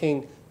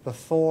 looking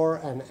before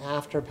and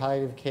after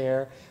palliative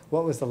care,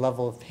 what was the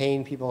level of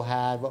pain people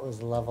had, what was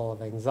the level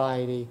of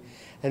anxiety.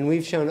 And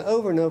we've shown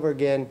over and over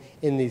again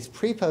in these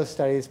pre-post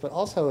studies, but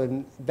also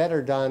in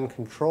better done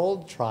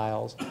controlled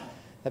trials,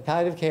 that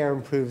palliative care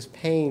improves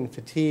pain,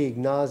 fatigue,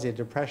 nausea,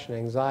 depression,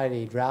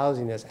 anxiety,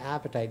 drowsiness,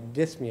 appetite,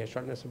 dyspnea,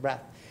 shortness of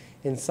breath,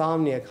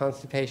 insomnia,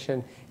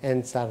 constipation,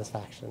 and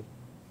satisfaction.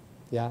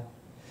 Yeah?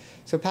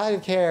 So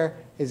palliative care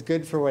is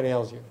good for what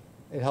ails you.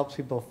 It helps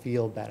people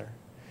feel better,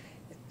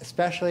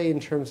 especially in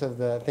terms of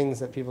the things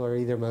that people are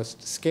either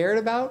most scared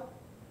about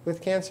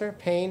with cancer,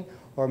 pain,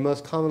 or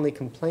most commonly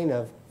complain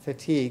of,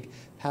 fatigue.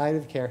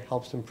 Palliative care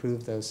helps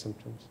improve those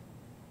symptoms.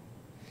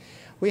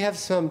 We have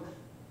some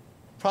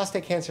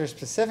prostate cancer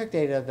specific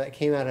data that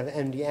came out of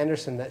MD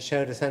Anderson that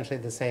showed essentially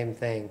the same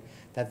thing,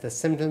 that the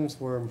symptoms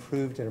were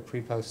improved in a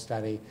pre-post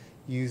study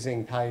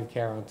using palliative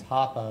care on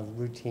top of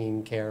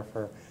routine care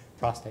for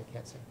prostate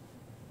cancer.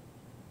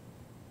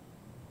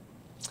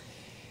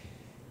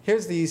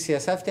 Here's the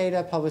UCSF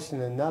data published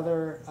in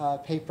another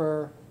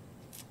paper.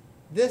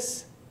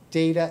 This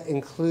data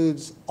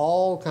includes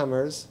all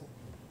comers,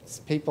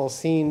 people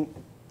seen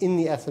in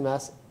the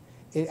SMS.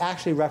 It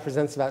actually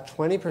represents about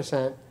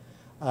 20%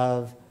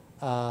 of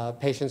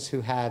patients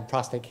who had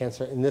prostate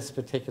cancer in this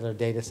particular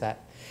data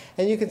set.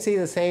 And you can see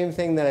the same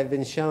thing that I've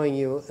been showing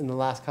you in the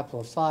last couple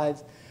of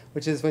slides,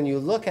 which is when you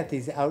look at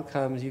these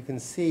outcomes, you can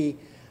see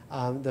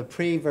the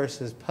pre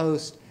versus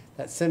post,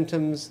 that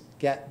symptoms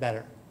get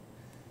better.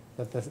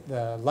 That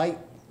the light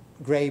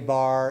gray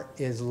bar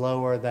is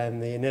lower than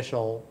the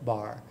initial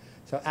bar.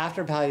 So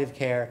after palliative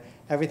care,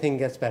 everything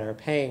gets better.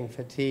 Pain,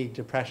 fatigue,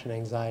 depression,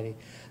 anxiety.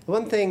 The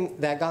one thing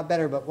that got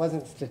better but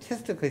wasn't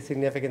statistically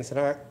significant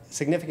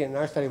in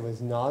our study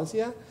was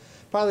nausea,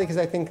 partly because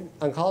I think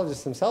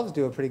oncologists themselves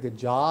do a pretty good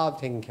job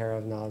taking care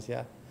of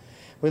nausea.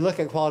 We look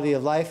at quality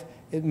of life,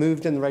 it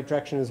moved in the right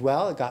direction as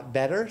well. It got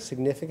better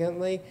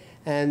significantly.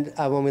 And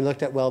when we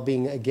looked at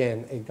well-being,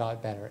 again, it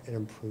got better. It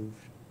improved.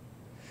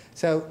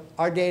 So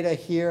our data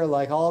here,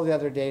 like all the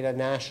other data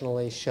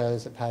nationally,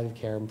 shows that palliative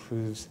care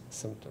improves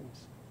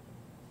symptoms.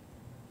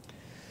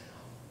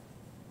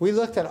 We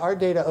looked at our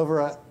data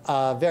over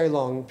a very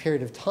long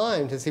period of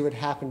time to see what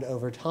happened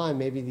over time.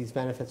 Maybe these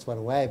benefits went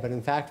away. But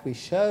in fact, we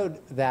showed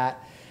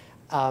that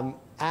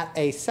at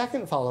a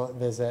second follow-up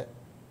visit,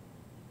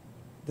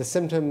 the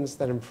symptoms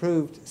that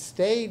improved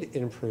stayed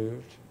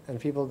improved, and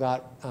people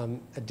got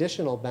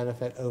additional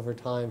benefit over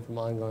time from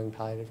ongoing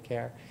palliative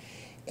care.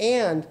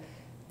 And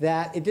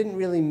that it didn't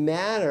really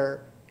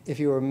matter if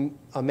you were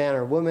a man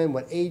or a woman,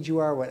 what age you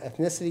are, what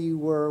ethnicity you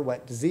were,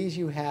 what disease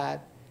you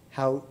had,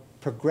 how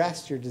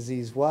progressed your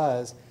disease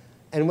was,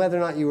 and whether or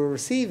not you were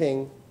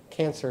receiving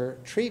cancer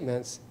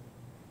treatments.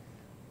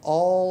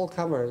 All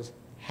comers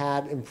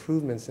had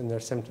improvements in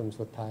their symptoms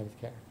with palliative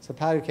care. So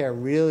palliative care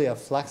really a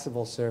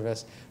flexible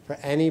service for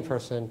any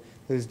person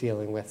who's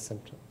dealing with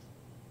symptoms.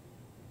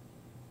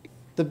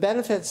 The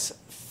benefits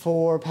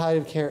for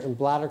palliative care in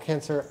bladder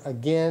cancer,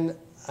 again,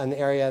 an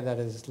area that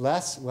is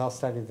less well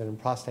studied than in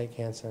prostate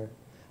cancer.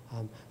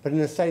 But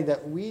in a study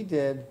that we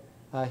did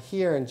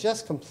here and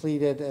just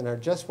completed and are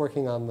just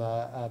working on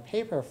the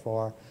paper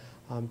for,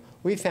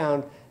 we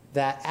found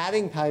that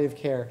adding palliative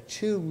care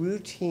to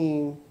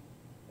routine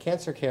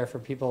cancer care for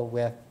people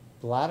with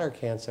bladder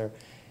cancer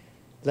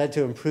led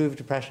to improved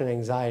depression,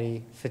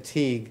 anxiety,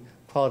 fatigue,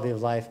 quality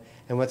of life,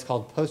 and what's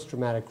called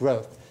post-traumatic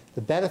growth,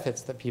 the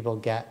benefits that people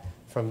get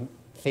from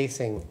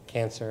facing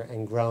cancer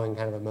and growing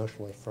kind of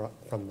emotionally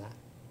from that.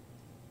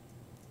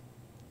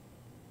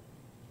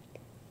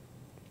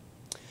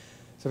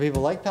 So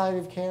people like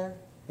palliative care.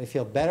 They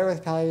feel better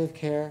with palliative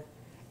care.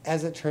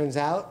 As it turns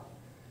out,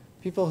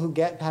 people who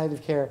get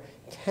palliative care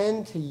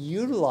tend to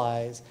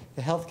utilize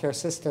the healthcare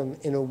system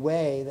in a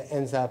way that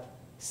ends up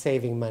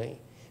saving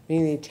money,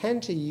 meaning they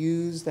tend to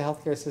use the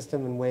healthcare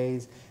system in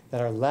ways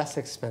that are less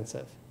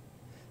expensive.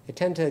 They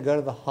tend to go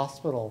to the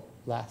hospital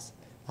less.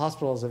 The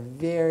hospital is a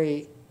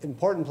very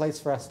important place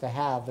for us to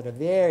have, but a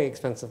very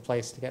expensive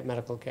place to get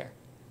medical care.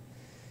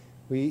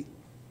 We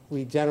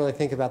we generally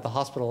think about the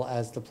hospital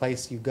as the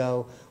place you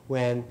go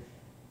when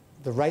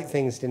the right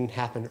things didn't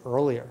happen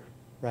earlier,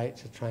 right,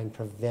 to try and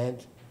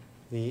prevent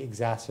the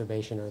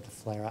exacerbation or the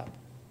flare-up.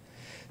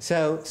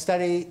 So a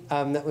study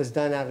that was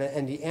done out at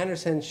MD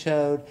Anderson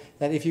showed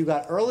that if you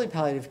got early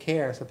palliative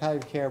care, so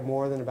palliative care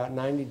more than about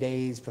 90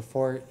 days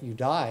before you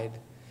died,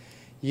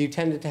 you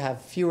tended to have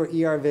fewer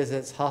ER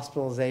visits,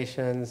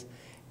 hospitalizations,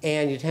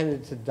 and you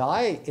tended to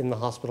die in the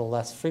hospital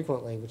less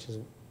frequently, which is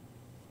a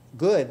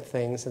good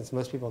thing since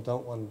most people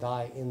don't want to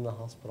die in the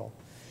hospital.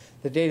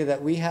 The data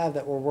that we have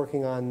that we're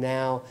working on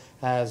now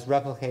has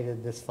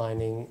replicated this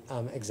finding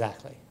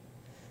exactly,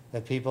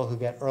 that people who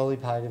get early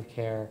palliative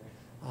care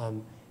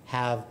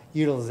have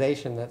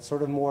utilization that's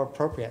sort of more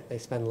appropriate. They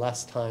spend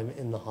less time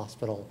in the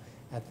hospital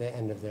at the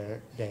end of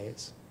their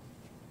days.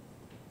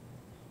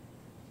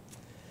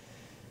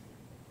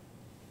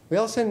 We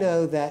also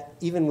know that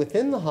even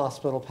within the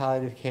hospital,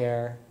 palliative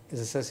care is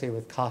associated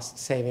with cost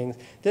savings.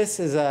 This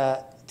is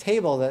a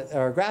table that,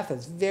 or a graph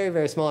that's very,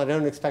 very small. I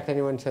don't expect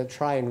anyone to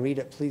try and read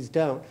it. Please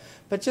don't.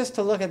 But just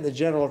to look at the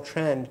general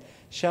trend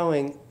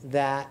showing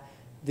that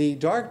the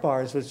dark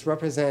bars, which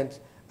represent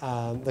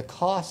the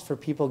cost for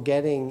people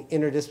getting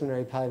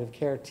interdisciplinary palliative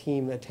care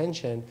team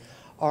attention,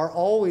 are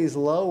always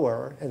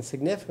lower and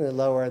significantly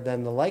lower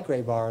than the light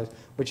gray bars,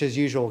 which is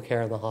usual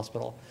care in the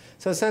hospital.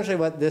 So essentially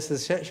what this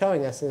is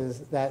showing us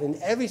is that in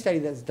every study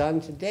that's done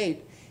to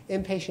date,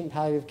 inpatient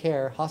palliative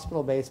care,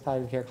 hospital-based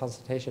palliative care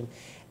consultation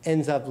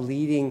ends up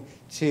leading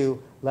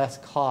to less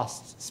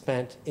costs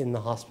spent in the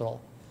hospital.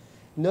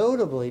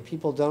 Notably,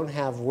 people don't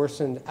have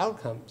worsened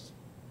outcomes.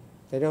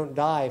 They don't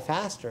die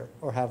faster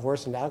or have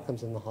worsened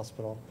outcomes in the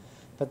hospital,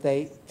 but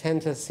they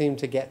tend to seem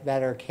to get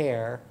better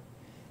care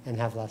and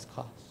have less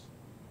costs.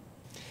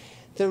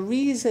 The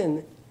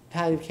reason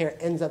palliative care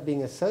ends up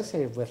being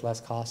associated with less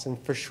costs,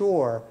 and for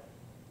sure,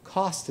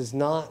 cost is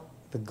not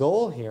the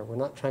goal here. We're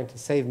not trying to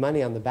save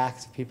money on the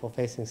backs of people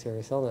facing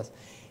serious illness.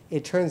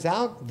 It turns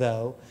out,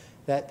 though,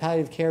 that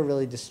palliative care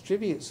really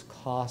distributes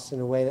costs in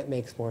a way that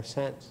makes more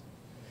sense.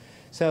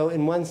 So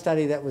in one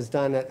study that was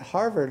done at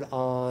Harvard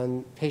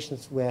on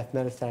patients with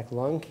metastatic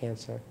lung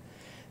cancer,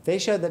 they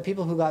showed that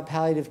people who got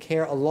palliative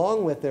care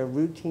along with their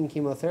routine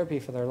chemotherapy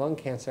for their lung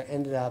cancer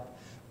ended up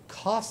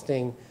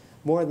costing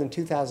more than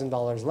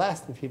 $2,000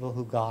 less than people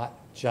who got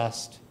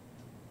just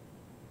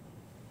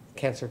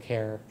cancer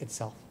care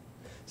itself.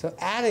 So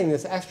adding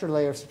this extra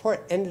layer of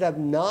support ended up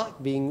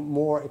not being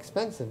more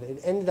expensive. It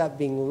ended up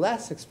being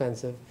less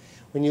expensive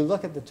when you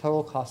look at the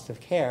total cost of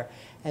care.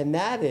 And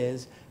that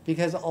is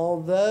because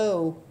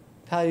although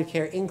palliative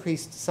care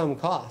increased some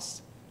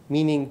costs,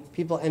 meaning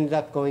people ended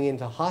up going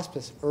into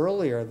hospice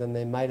earlier than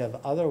they might have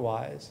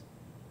otherwise,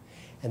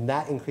 and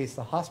that increased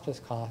the hospice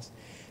cost,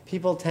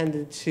 people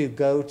tended to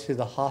go to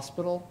the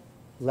hospital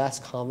less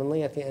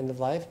commonly at the end of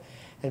life,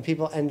 and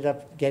people ended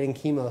up getting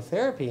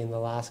chemotherapy in the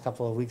last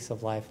couple of weeks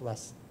of life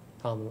less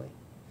commonly.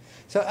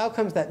 So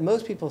outcomes that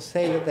most people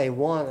say that they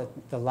want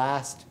at the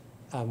last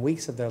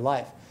weeks of their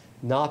life,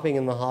 not being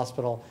in the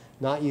hospital,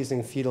 not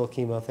using fetal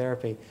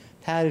chemotherapy,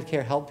 palliative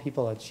care helped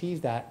people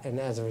achieve that, and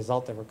as a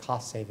result, there were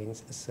cost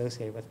savings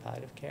associated with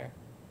palliative care.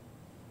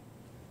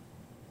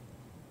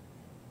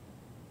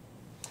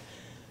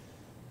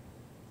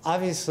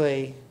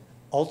 Obviously,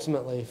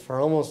 ultimately, for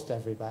almost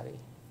everybody,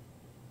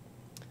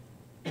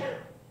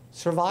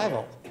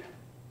 survival,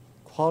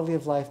 quality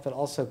of life, but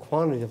also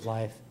quantity of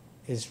life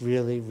is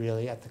really,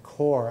 really at the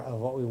core of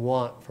what we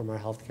want from our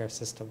healthcare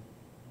system.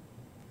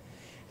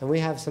 And we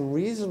have some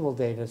reasonable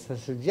data to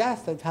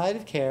suggest that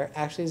palliative care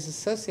actually is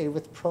associated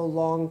with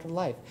prolonged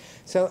life.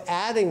 So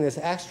adding this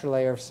extra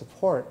layer of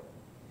support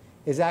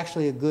is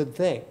actually a good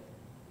thing.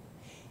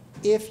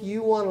 If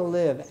you want to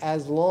live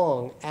as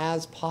long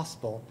as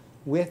possible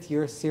with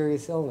your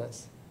serious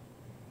illness,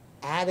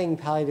 adding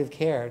palliative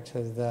care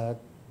to the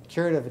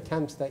curative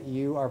attempts that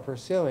you are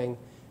pursuing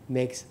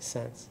makes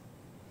sense.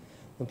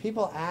 When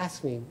people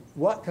ask me,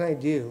 what can I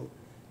do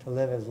to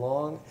live as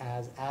long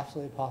as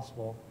absolutely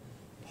possible,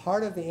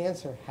 part of the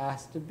answer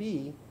has to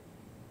be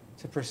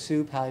to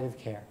pursue palliative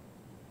care,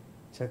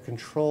 to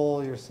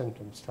control your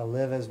symptoms, to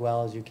live as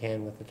well as you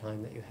can with the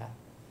time that you have.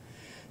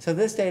 So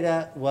this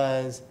data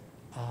was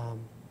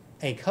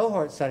a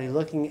cohort study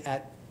looking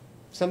at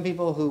some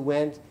people who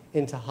went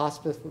into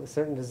hospice with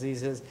certain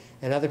diseases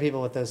and other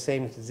people with those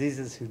same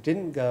diseases who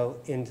didn't go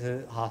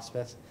into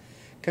hospice,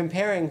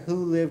 comparing who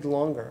lived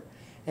longer.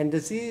 And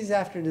disease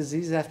after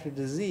disease after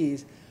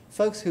disease,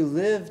 folks who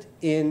lived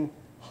in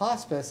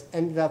hospice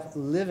ended up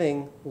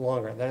living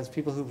longer. That is,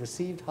 people who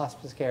received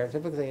hospice care,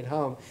 typically at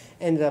home,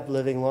 ended up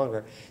living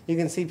longer. You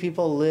can see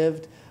people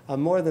lived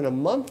more than a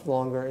month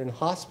longer in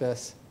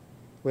hospice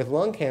with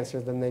lung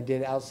cancer than they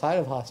did outside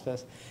of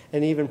hospice.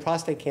 And even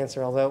prostate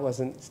cancer, although it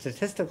wasn't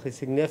statistically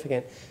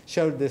significant,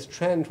 showed this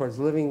trend towards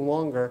living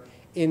longer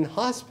in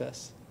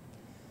hospice,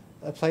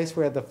 a place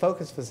where the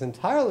focus was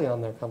entirely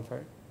on their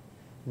comfort,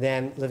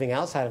 than living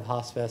outside of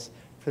hospice,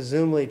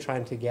 presumably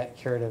trying to get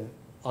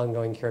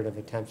ongoing curative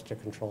attempts to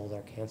control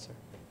their cancer.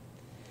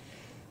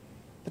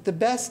 But the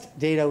best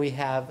data we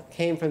have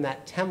came from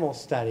that TEML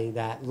study,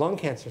 that lung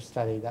cancer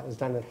study that was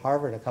done at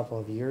Harvard a couple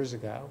of years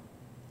ago.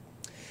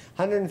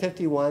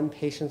 151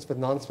 patients with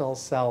non-small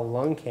cell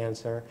lung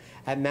cancer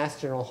at Mass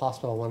General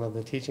Hospital, one of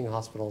the teaching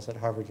hospitals at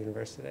Harvard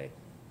University.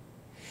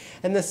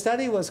 And the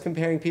study was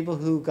comparing people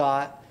who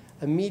got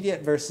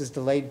immediate versus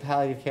delayed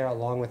palliative care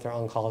along with their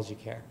oncology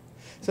care.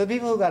 So the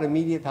people who got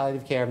immediate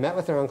palliative care met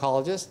with their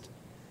oncologist.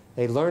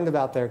 They learned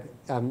about their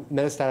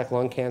metastatic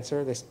lung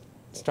cancer. They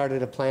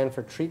started a plan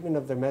for treatment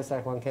of their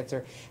metastatic lung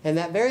cancer. And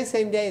that very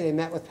same day, they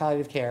met with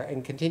palliative care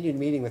and continued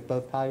meeting with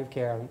both palliative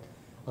care and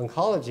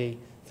oncology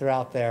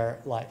throughout their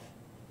life.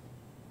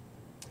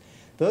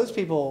 Those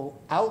people's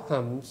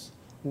outcomes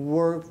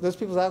were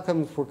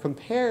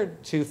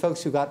compared to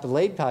folks who got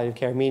delayed palliative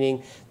care,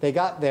 meaning they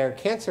got their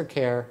cancer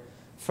care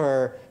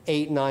for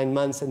 8, 9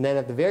 months, and then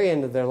at the very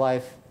end of their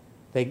life,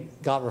 they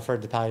got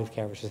referred to palliative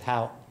care, which is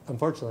how,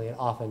 unfortunately, it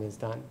often is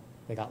done.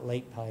 They got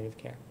late palliative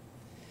care.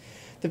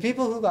 The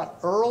people who got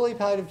early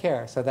palliative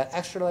care, so that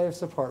extra layer of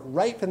support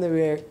right from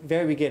the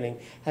very beginning,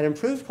 had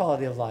improved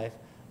quality of life,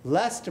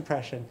 less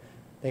depression.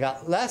 They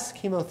got less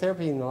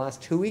chemotherapy in the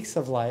last 2 weeks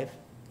of life.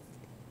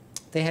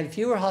 They had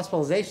fewer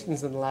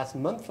hospitalizations in the last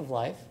month of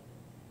life,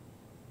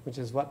 which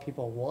is what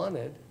people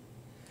wanted.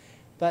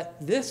 But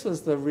this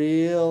was the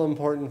real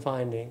important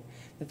finding,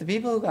 that the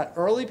people who got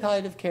early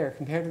palliative care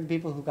compared to the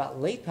people who got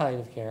late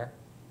palliative care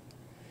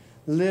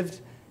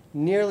lived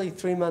nearly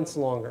 3 months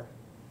longer.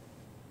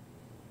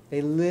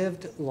 They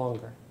lived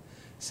longer.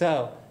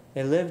 So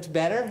they lived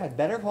better, had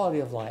better quality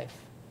of life,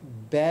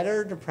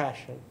 better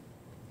depression,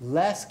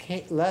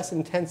 less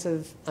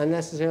intensive,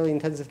 unnecessarily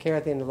intensive care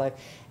at the end of life,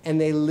 and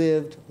they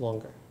lived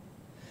longer.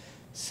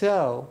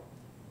 So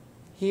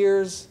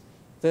here's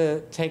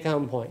the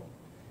take-home point,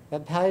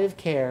 that palliative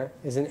care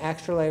is an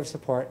extra layer of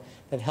support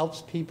that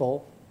helps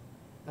people,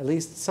 at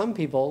least some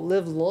people,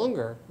 live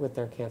longer with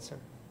their cancer.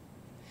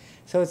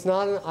 So it's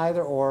not an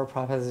either-or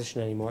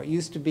proposition anymore. It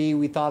used to be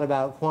we thought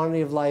about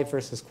quantity of life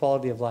versus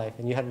quality of life,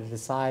 and you had to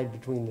decide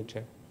between the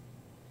two.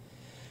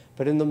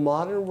 But in the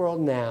modern world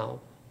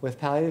now, with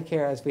palliative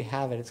care as we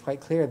have it, it's quite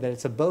clear that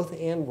it's a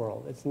both-and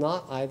world. It's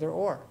not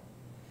either-or.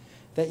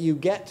 That you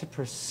get to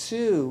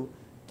pursue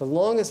the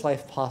longest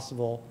life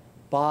possible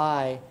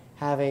by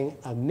having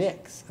a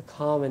mix, a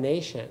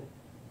combination,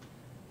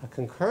 a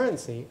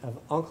concurrency of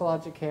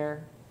oncologic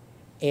care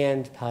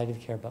and palliative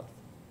care both.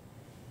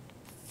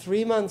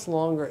 3 months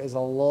longer is a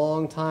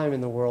long time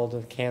in the world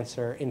of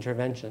cancer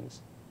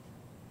interventions.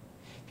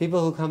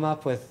 People who come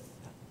up with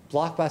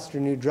blockbuster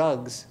new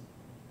drugs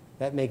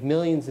that make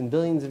millions and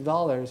billions of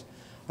dollars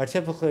are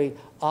typically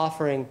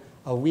offering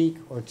a week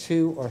or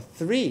 2 or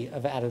 3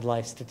 of added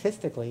life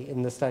statistically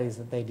in the studies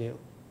that they do.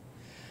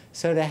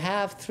 So to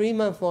have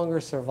 3-month longer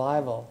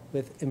survival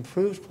with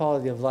improved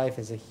quality of life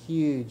is a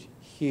huge,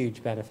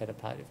 huge benefit of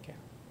palliative care.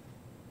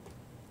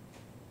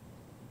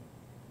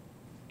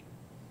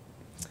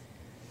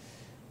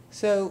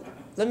 So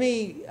let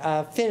me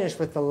finish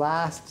with the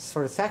last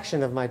sort of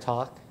section of my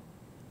talk,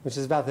 which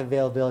is about the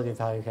availability of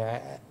palliative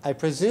care. I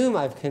presume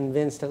I've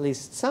convinced at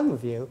least some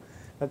of you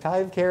that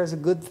palliative care is a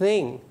good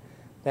thing,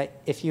 that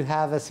if you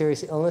have a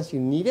serious illness, you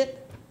need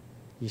it,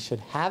 you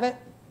should have it,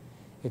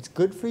 it's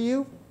good for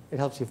you, it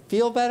helps you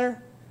feel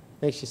better,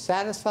 makes you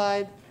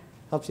satisfied,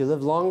 helps you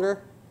live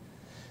longer.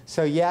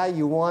 So yeah,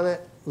 you want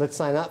it, let's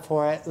sign up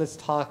for it. Let's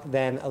talk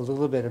then a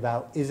little bit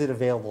about, is it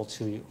available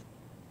to you?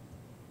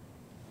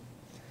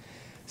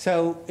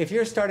 So if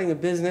you're starting a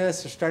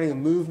business or starting a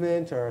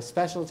movement or a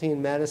specialty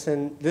in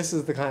medicine, this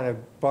is the kind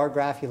of bar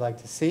graph you like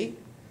to see.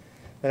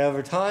 That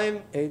over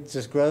time, it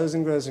just grows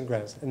and grows and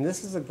grows. And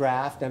this is a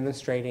graph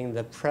demonstrating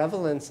the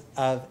prevalence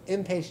of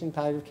inpatient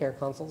palliative care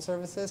consult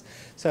services.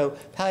 So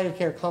palliative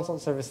care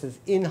consult services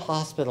in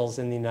hospitals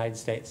in the United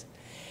States.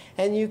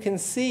 And you can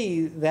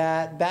see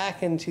that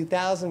back in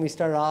 2000, we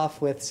started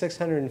off with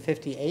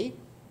 658,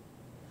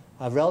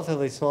 a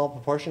relatively small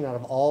proportion out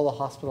of all the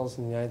hospitals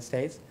in the United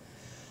States.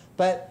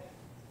 But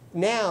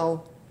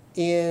now,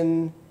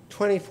 in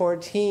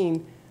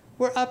 2014,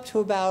 we're up to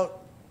about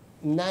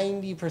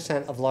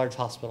 90% of large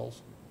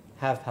hospitals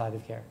have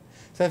palliative care.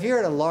 So if you're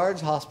at a large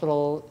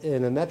hospital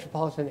in a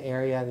metropolitan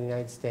area in the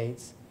United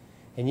States,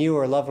 and you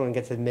or a loved one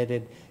gets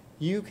admitted,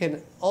 you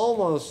can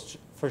almost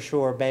for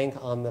sure bank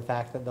on the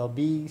fact that there'll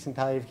be some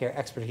palliative care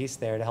expertise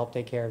there to help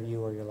take care of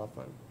you or your loved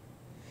one.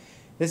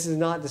 This is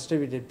not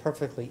distributed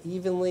perfectly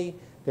evenly.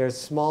 There's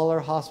smaller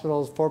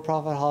hospitals,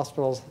 for-profit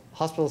hospitals,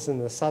 hospitals in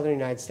the southern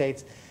United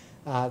States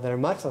that are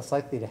much less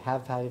likely to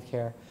have palliative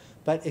care.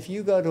 But if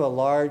you go to a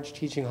large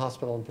teaching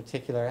hospital in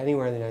particular,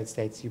 anywhere in the United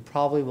States, you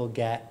probably will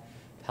get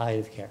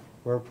palliative care.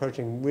 We're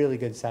approaching really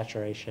good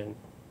saturation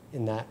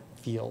in that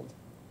field.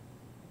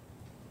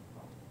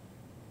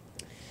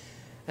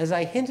 As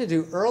I hinted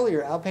to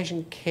earlier,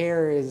 outpatient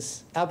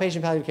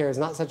palliative care is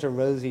not such a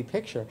rosy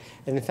picture.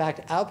 And in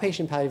fact,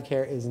 outpatient palliative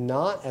care is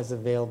not as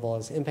available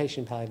as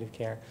inpatient palliative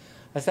care.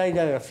 A study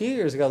done a few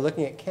years ago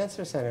looking at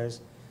cancer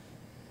centers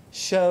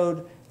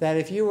showed that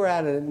if you were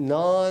at a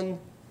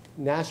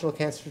non-National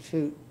Cancer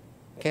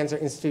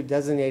Institute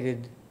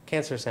designated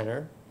cancer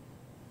center,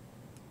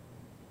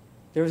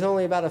 there was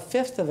only about a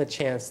fifth of a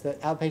chance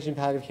that outpatient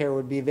palliative care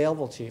would be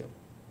available to you.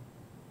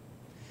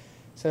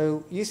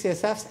 So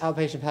UCSF's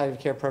outpatient palliative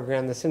care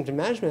program, the symptom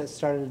management,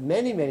 started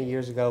many, many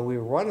years ago. We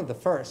were one of the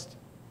first.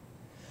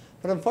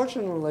 But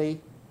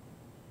unfortunately,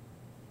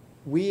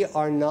 we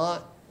are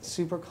not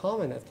super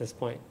common at this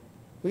point.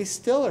 We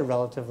still are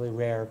relatively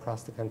rare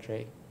across the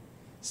country.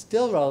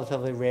 Still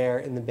relatively rare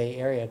in the Bay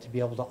Area to be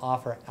able to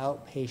offer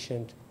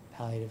outpatient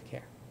palliative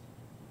care.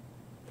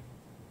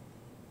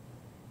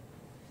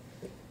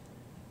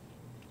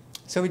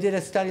 So we did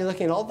a study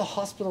looking at all the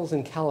hospitals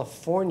in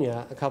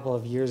California a couple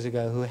of years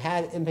ago who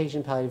had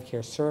inpatient palliative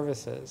care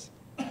services.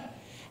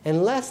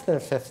 And less than a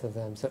fifth of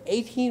them, so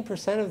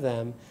 18% of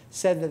them,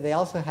 said that they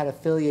also had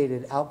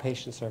affiliated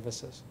outpatient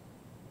services.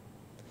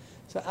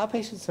 So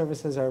outpatient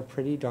services are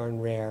pretty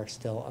darn rare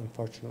still,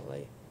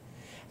 unfortunately.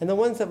 And the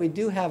ones that we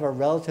do have are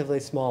relatively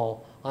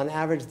small. On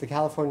average, the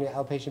California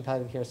outpatient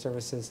palliative care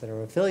services that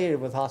are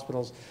affiliated with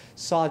hospitals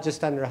saw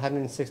just under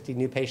 160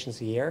 new patients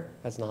a year.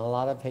 That's not a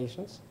lot of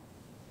patients.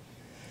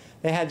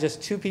 They had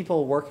just 2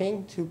 people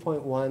working,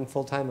 2.1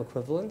 full-time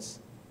equivalents.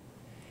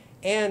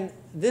 And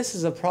this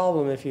is a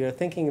problem if you're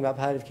thinking about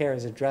palliative care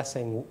as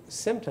addressing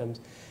symptoms.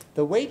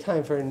 The wait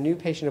time for a new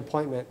patient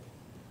appointment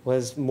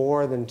was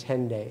more than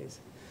 10 days.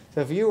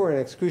 So if you were in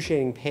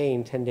excruciating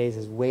pain, 10 days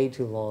is way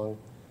too long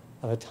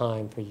of a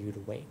time for you to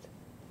wait.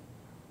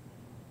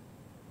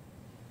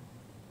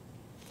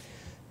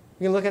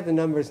 We can look at the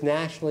numbers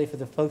nationally for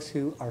the folks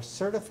who are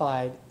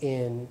certified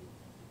in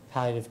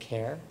palliative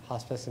care,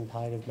 hospice and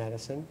palliative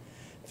medicine.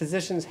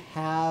 Physicians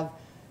have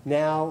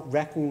now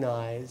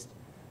recognized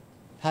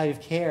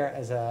palliative care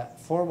as a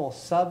formal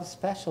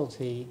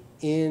subspecialty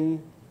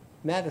in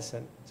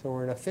medicine. So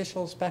we're an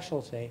official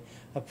specialty,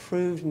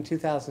 approved in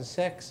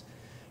 2006.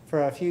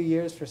 For a few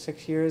years, for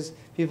 6 years,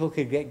 people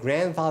could get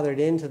grandfathered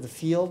into the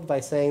field by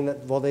saying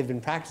that, well, they've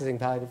been practicing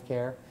palliative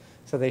care,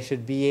 so they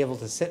should be able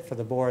to sit for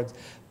the boards.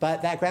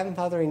 But that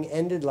grandfathering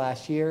ended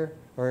last year,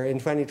 or in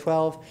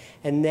 2012,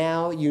 and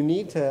now you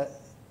need to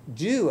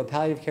do a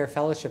palliative care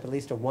fellowship, at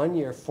least a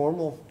 1-year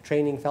formal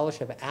training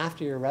fellowship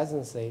after your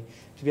residency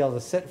to be able to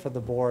sit for the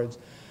boards.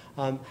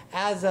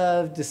 As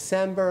of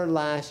December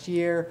last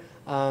year,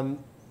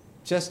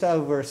 just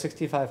over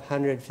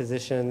 6,500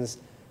 physicians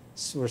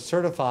were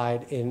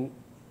certified in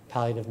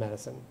palliative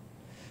medicine.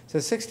 So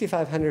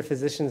 6,500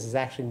 physicians is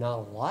actually not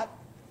a lot.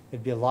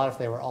 It'd be a lot if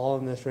they were all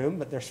in this room,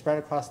 but they're spread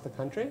across the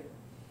country.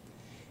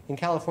 In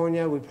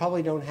California, we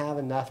probably don't have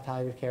enough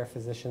palliative care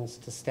physicians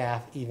to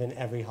staff even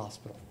every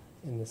hospital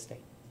in the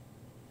state.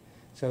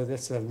 So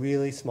this is a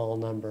really small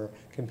number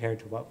compared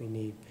to what we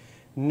need.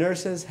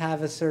 Nurses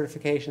have a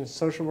certification,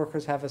 social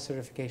workers have a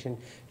certification,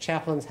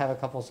 chaplains have a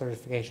couple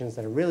certifications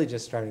that are really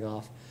just starting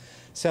off.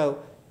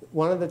 So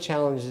one of the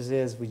challenges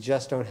is we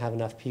just don't have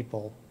enough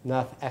people,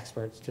 enough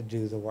experts to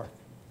do the work.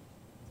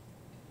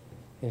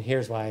 And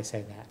here's why I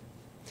say that.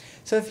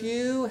 So if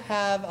you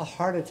have a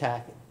heart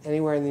attack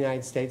anywhere in the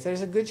United States,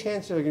 there's a good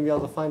chance you're going to be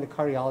able to find a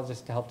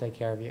cardiologist to help take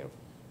care of you.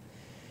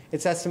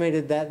 It's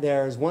estimated that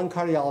there's 1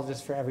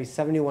 cardiologist for every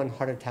 71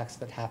 heart attacks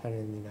that happen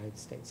in the United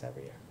States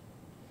every year.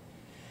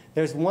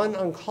 There's 1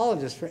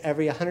 oncologist for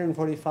every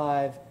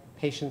 145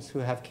 patients who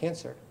have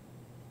cancer.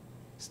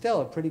 Still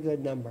a pretty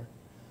good number.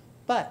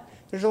 But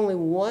there's only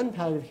 1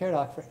 palliative care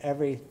doc for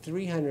every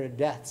 300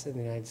 deaths in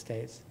the United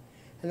States.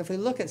 And if we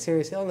look at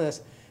serious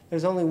illness,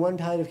 there's only 1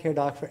 palliative care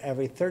doc for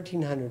every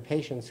 1,300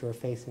 patients who are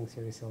facing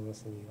serious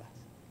illness in the US.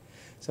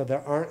 So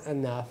there aren't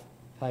enough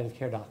palliative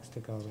care docs to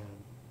go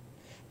around.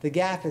 The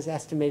gap is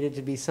estimated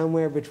to be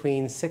somewhere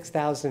between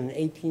 6,000 and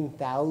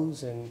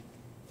 18,000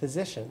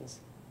 physicians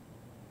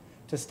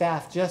to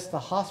staff just the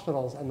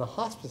hospitals and the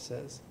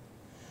hospices,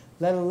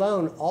 let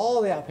alone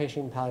all the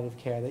outpatient palliative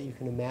care that you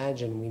can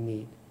imagine we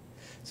need.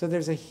 So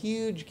there's a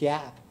huge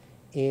gap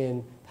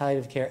in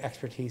palliative care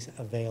expertise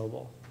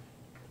available.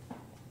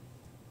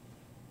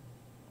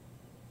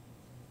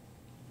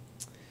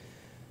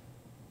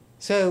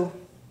 So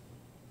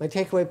my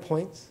takeaway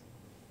points: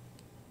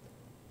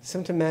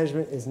 symptom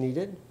management is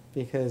needed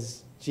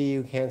because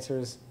GU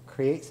cancers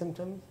create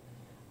symptoms,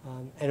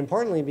 and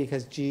importantly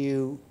because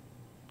GU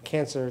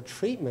cancer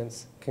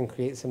treatments can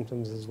create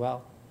symptoms as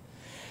well.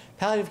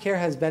 Palliative care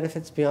has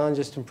benefits beyond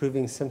just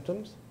improving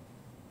symptoms.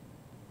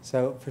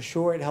 So for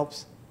sure it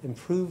helps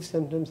improve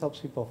symptoms, helps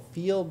people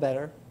feel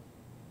better,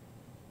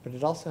 but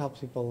it also helps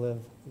people live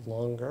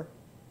longer.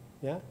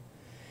 Yeah?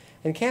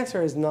 And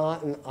cancer is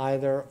not an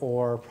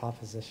either-or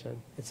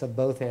proposition. It's a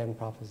both-and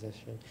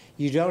proposition.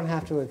 You don't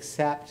have to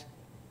accept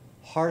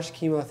harsh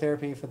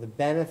chemotherapy for the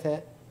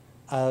benefit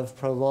of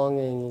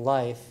prolonging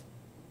life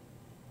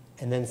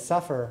and then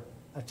suffer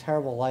a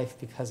terrible life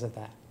because of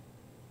that.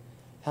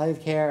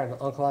 Palliative care and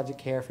oncologic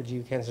care for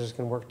GU cancers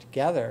can work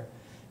together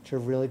to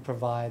really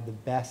provide the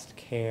best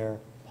care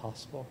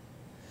possible.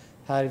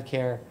 Palliative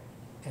care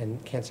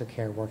and cancer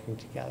care working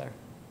together.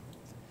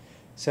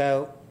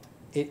 So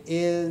it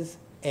is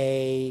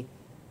a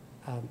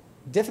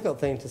difficult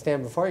thing to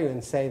stand before you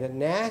and say that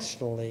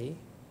nationally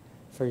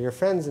for your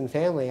friends and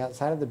family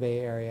outside of the Bay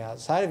Area,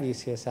 outside of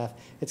UCSF,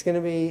 it's going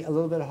to be a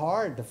little bit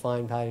hard to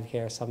find palliative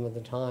care some of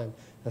the time,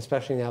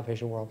 especially in the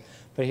outpatient world.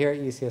 But here at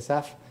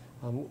UCSF,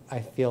 I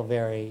feel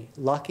very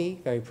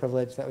lucky, very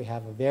privileged that we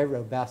have a very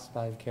robust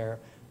palliative care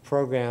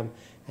program,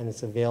 and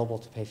it's available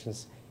to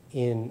patients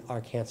in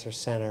our cancer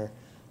center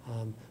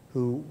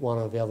who want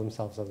to avail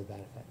themselves of the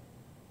benefit.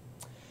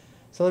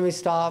 So let me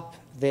stop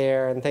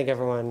there and thank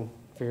everyone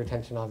for your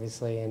attention,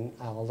 obviously, and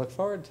I'll look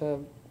forward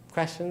to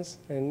questions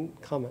and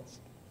comments.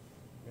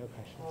 No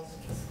questions.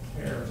 Hospice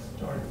care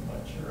started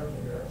much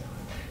earlier,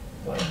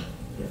 but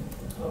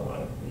a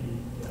lot of the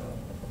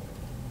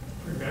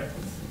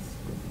prerequisites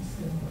would be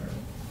similar.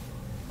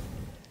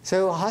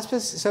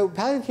 So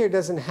palliative care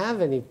doesn't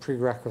have any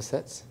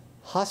prerequisites.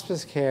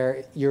 Hospice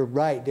care, you're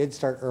right, did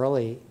start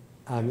early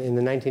in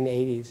the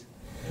 1980s.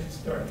 It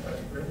started by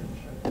the British,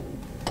 I think.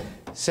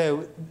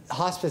 So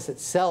hospice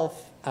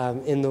itself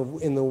in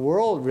the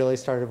world really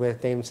started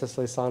with Dame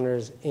Cicely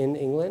Saunders in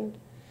England.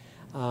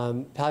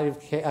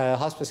 Palliative care,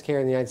 hospice care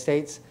in the United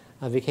States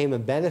became a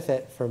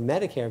benefit for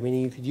Medicare,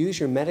 meaning you could use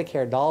your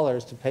Medicare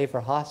dollars to pay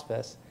for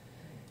hospice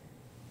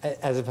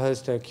as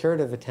opposed to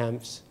curative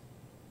attempts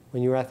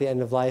when you were at the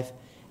end of life.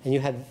 And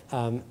you had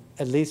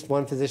at least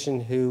one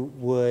physician who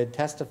would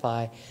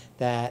testify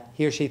that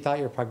he or she thought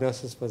your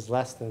prognosis was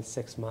less than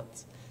 6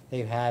 months, that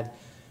you had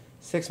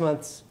 6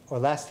 months or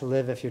less to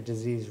live if your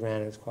disease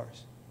ran its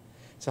course.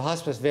 So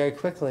hospice very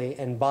quickly,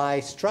 and by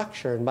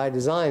structure and by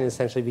design,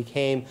 essentially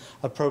became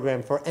a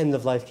program for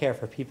end-of-life care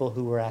for people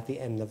who were at the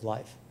end of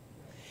life.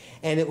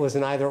 And it was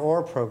an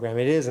either-or program.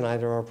 It is an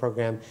either-or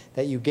program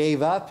that you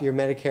gave up your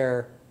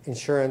Medicare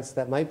insurance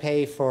that might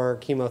pay for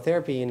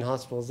chemotherapy and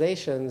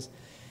hospitalizations.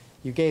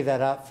 You gave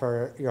that up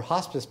for your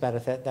hospice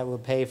benefit that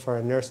would pay for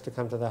a nurse to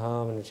come to the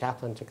home and a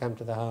chaplain to come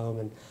to the home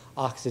and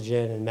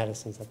oxygen and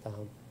medicines at the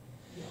home.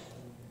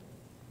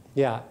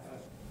 Yeah.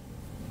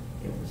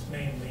 It was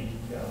mainly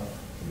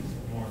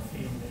using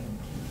morphine and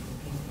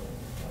keeping people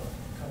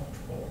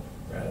comfortable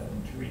rather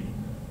than treating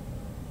them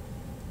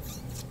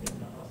in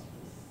the hospice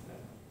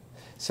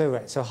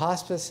setting. So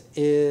hospice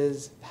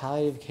is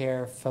palliative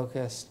care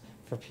focused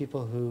for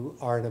people who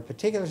are in a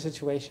particular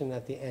situation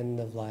at the end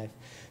of life.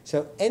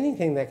 So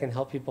anything that can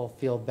help people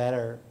feel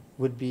better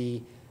would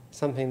be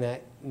something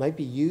that might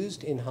be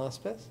used in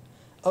hospice.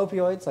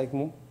 Opioids, like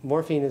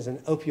morphine is an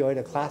opioid,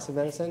 a class of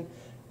medicine,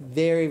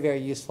 very, very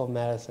useful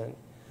medicine.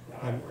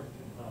 I worked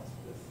in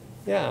hospice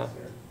Yeah.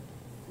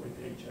 with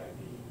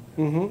HIV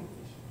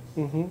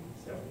Mm-hmm. Mm-hmm.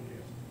 7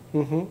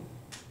 years. Mm-hmm.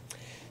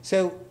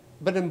 So,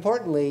 but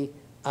importantly,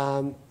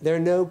 there are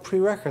no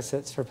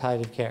prerequisites for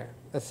palliative care.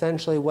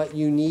 Essentially, what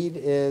you need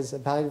is a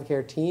palliative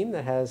care team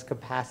that has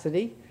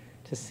capacity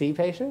to see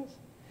patients,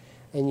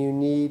 and you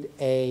need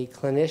a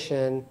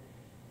clinician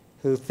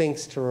who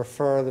thinks to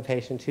refer the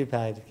patient to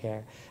palliative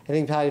care. I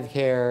think palliative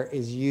care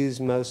is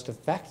used most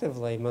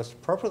effectively, most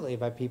appropriately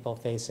by people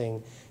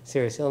facing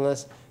serious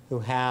illness who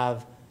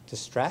have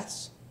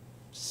distress,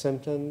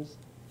 symptoms,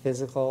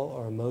 physical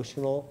or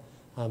emotional,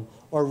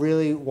 or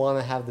really want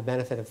to have the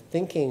benefit of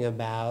thinking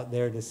about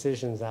their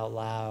decisions out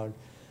loud,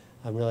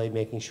 really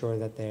making sure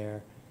that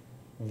their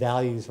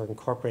values are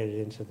incorporated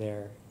into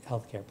their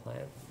healthcare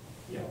plan.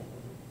 Yeah,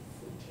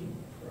 the team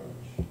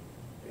approach,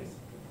 basically.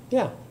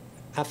 Yeah,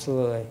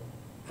 absolutely.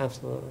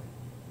 Absolutely.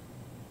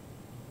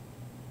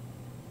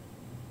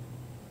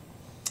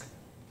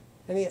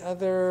 Any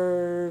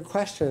other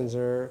questions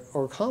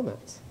or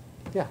comments?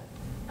 Yeah.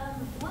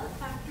 What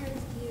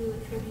factors do you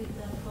attribute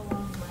the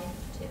prolonged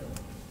life to?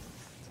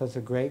 So it's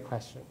a great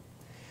question.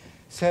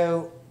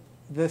 So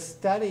the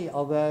study,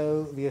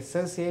 although the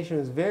association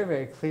is very,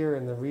 very clear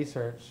in the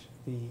research,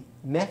 the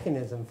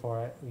mechanism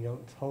for it we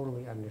don't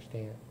totally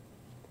understand.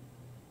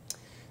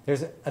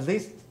 There's at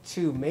least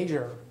two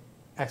major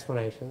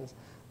explanations.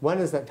 One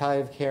is that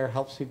palliative care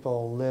helps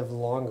people live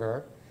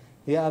longer.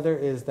 The other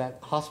is that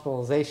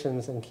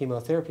hospitalizations and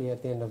chemotherapy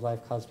at the end of life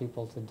cause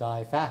people to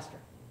die faster.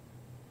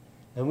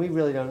 And we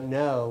really don't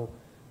know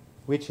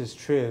which is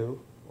true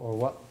or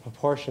what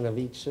proportion of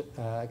each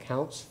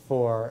accounts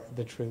for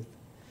the truth.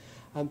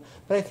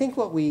 But I think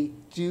what we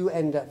do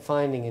end up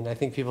finding, and I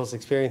think people's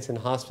experience in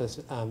hospice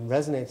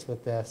resonates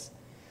with this,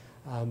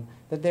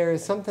 that there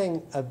is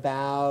something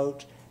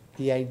about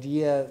the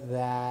idea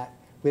that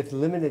with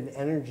limited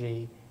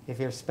energy, if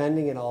you're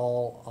spending it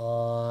all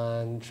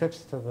on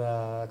trips to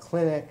the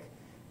clinic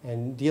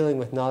and dealing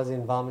with nausea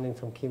and vomiting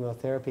from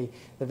chemotherapy,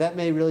 that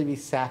may really be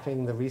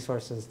sapping the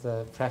resources,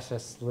 the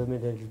precious,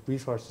 limited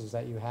resources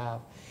that you have.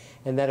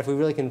 And that if we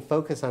really can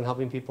focus on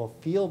helping people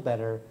feel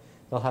better,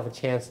 they'll have a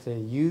chance to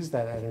use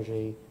that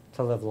energy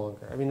to live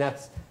longer. I mean,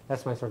 that's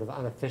my sort of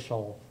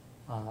unofficial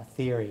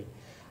theory.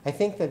 I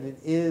think that it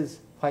is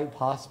quite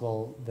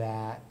possible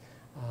that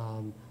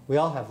we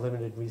all have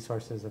limited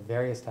resources of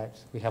various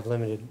types. We have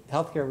limited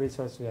healthcare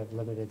resources, we have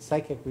limited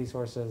psychic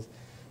resources,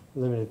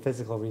 limited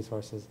physical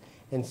resources,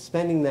 and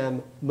spending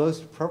them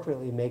most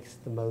appropriately makes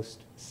the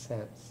most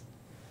sense.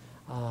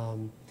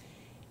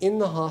 In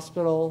the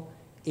hospital,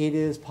 it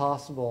is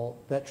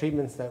possible that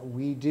treatments that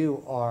we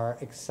do are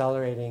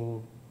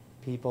accelerating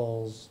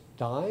people's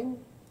dying,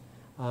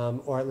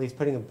 or at least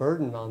putting a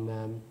burden on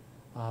them,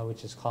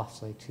 which is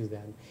costly to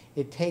them.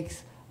 It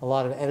takes a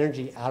lot of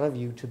energy out of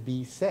you to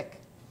be sick,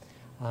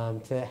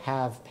 to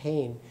have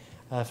pain.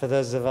 For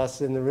those of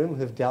us in the room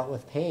who've dealt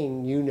with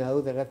pain, you know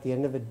that at the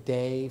end of a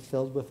day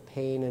filled with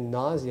pain and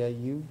nausea,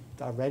 you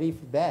are ready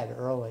for bed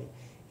early.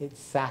 It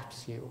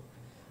saps you.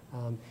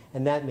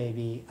 And that may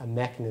be a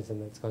mechanism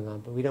that's going on,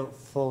 but we don't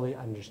fully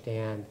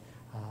understand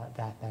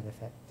that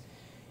benefit.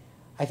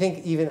 I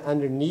think even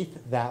underneath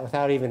that,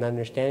 without even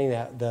understanding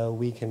that, though,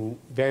 we can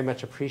very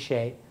much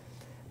appreciate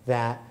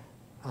that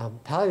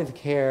palliative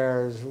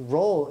care's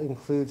role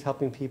includes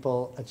helping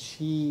people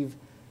achieve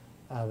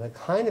the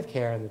kind of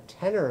care and the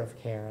tenor of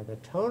care, the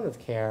tone of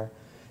care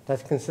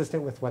that's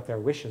consistent with what their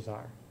wishes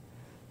are.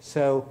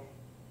 So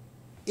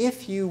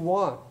if you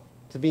want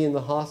to be in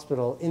the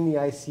hospital, in the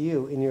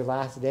ICU, in your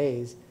last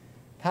days,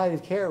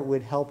 palliative care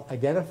would help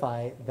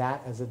identify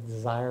that as a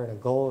desire and a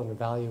goal and a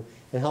value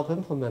and help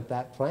implement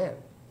that plan.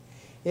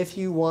 If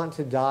you want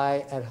to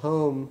die at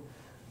home,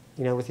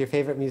 you know, with your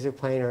favorite music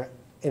playing or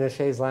in a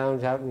chaise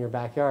lounge out in your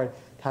backyard,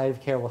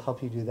 palliative care will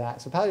help you do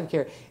that. So palliative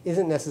care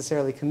isn't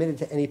necessarily committed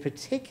to any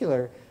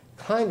particular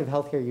kind of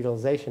healthcare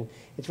utilization.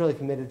 It's really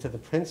committed to the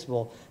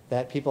principle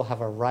that people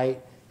have a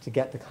right to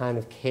get the kind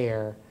of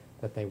care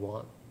that they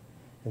want.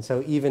 And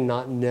so even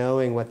not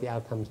knowing what the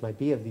outcomes might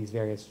be of these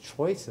various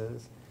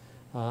choices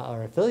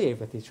or affiliated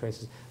with these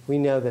choices, we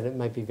know that it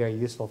might be very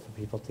useful for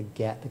people to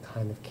get the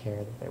kind of care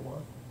that they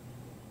want.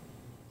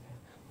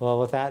 Well,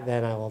 with that,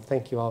 then, I will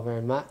thank you all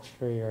very much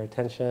for your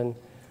attention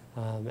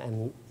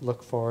and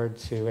look forward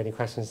to any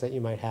questions that you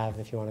might have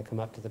if you want to come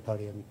up to the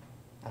podium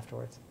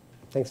afterwards.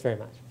 Thanks very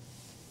much.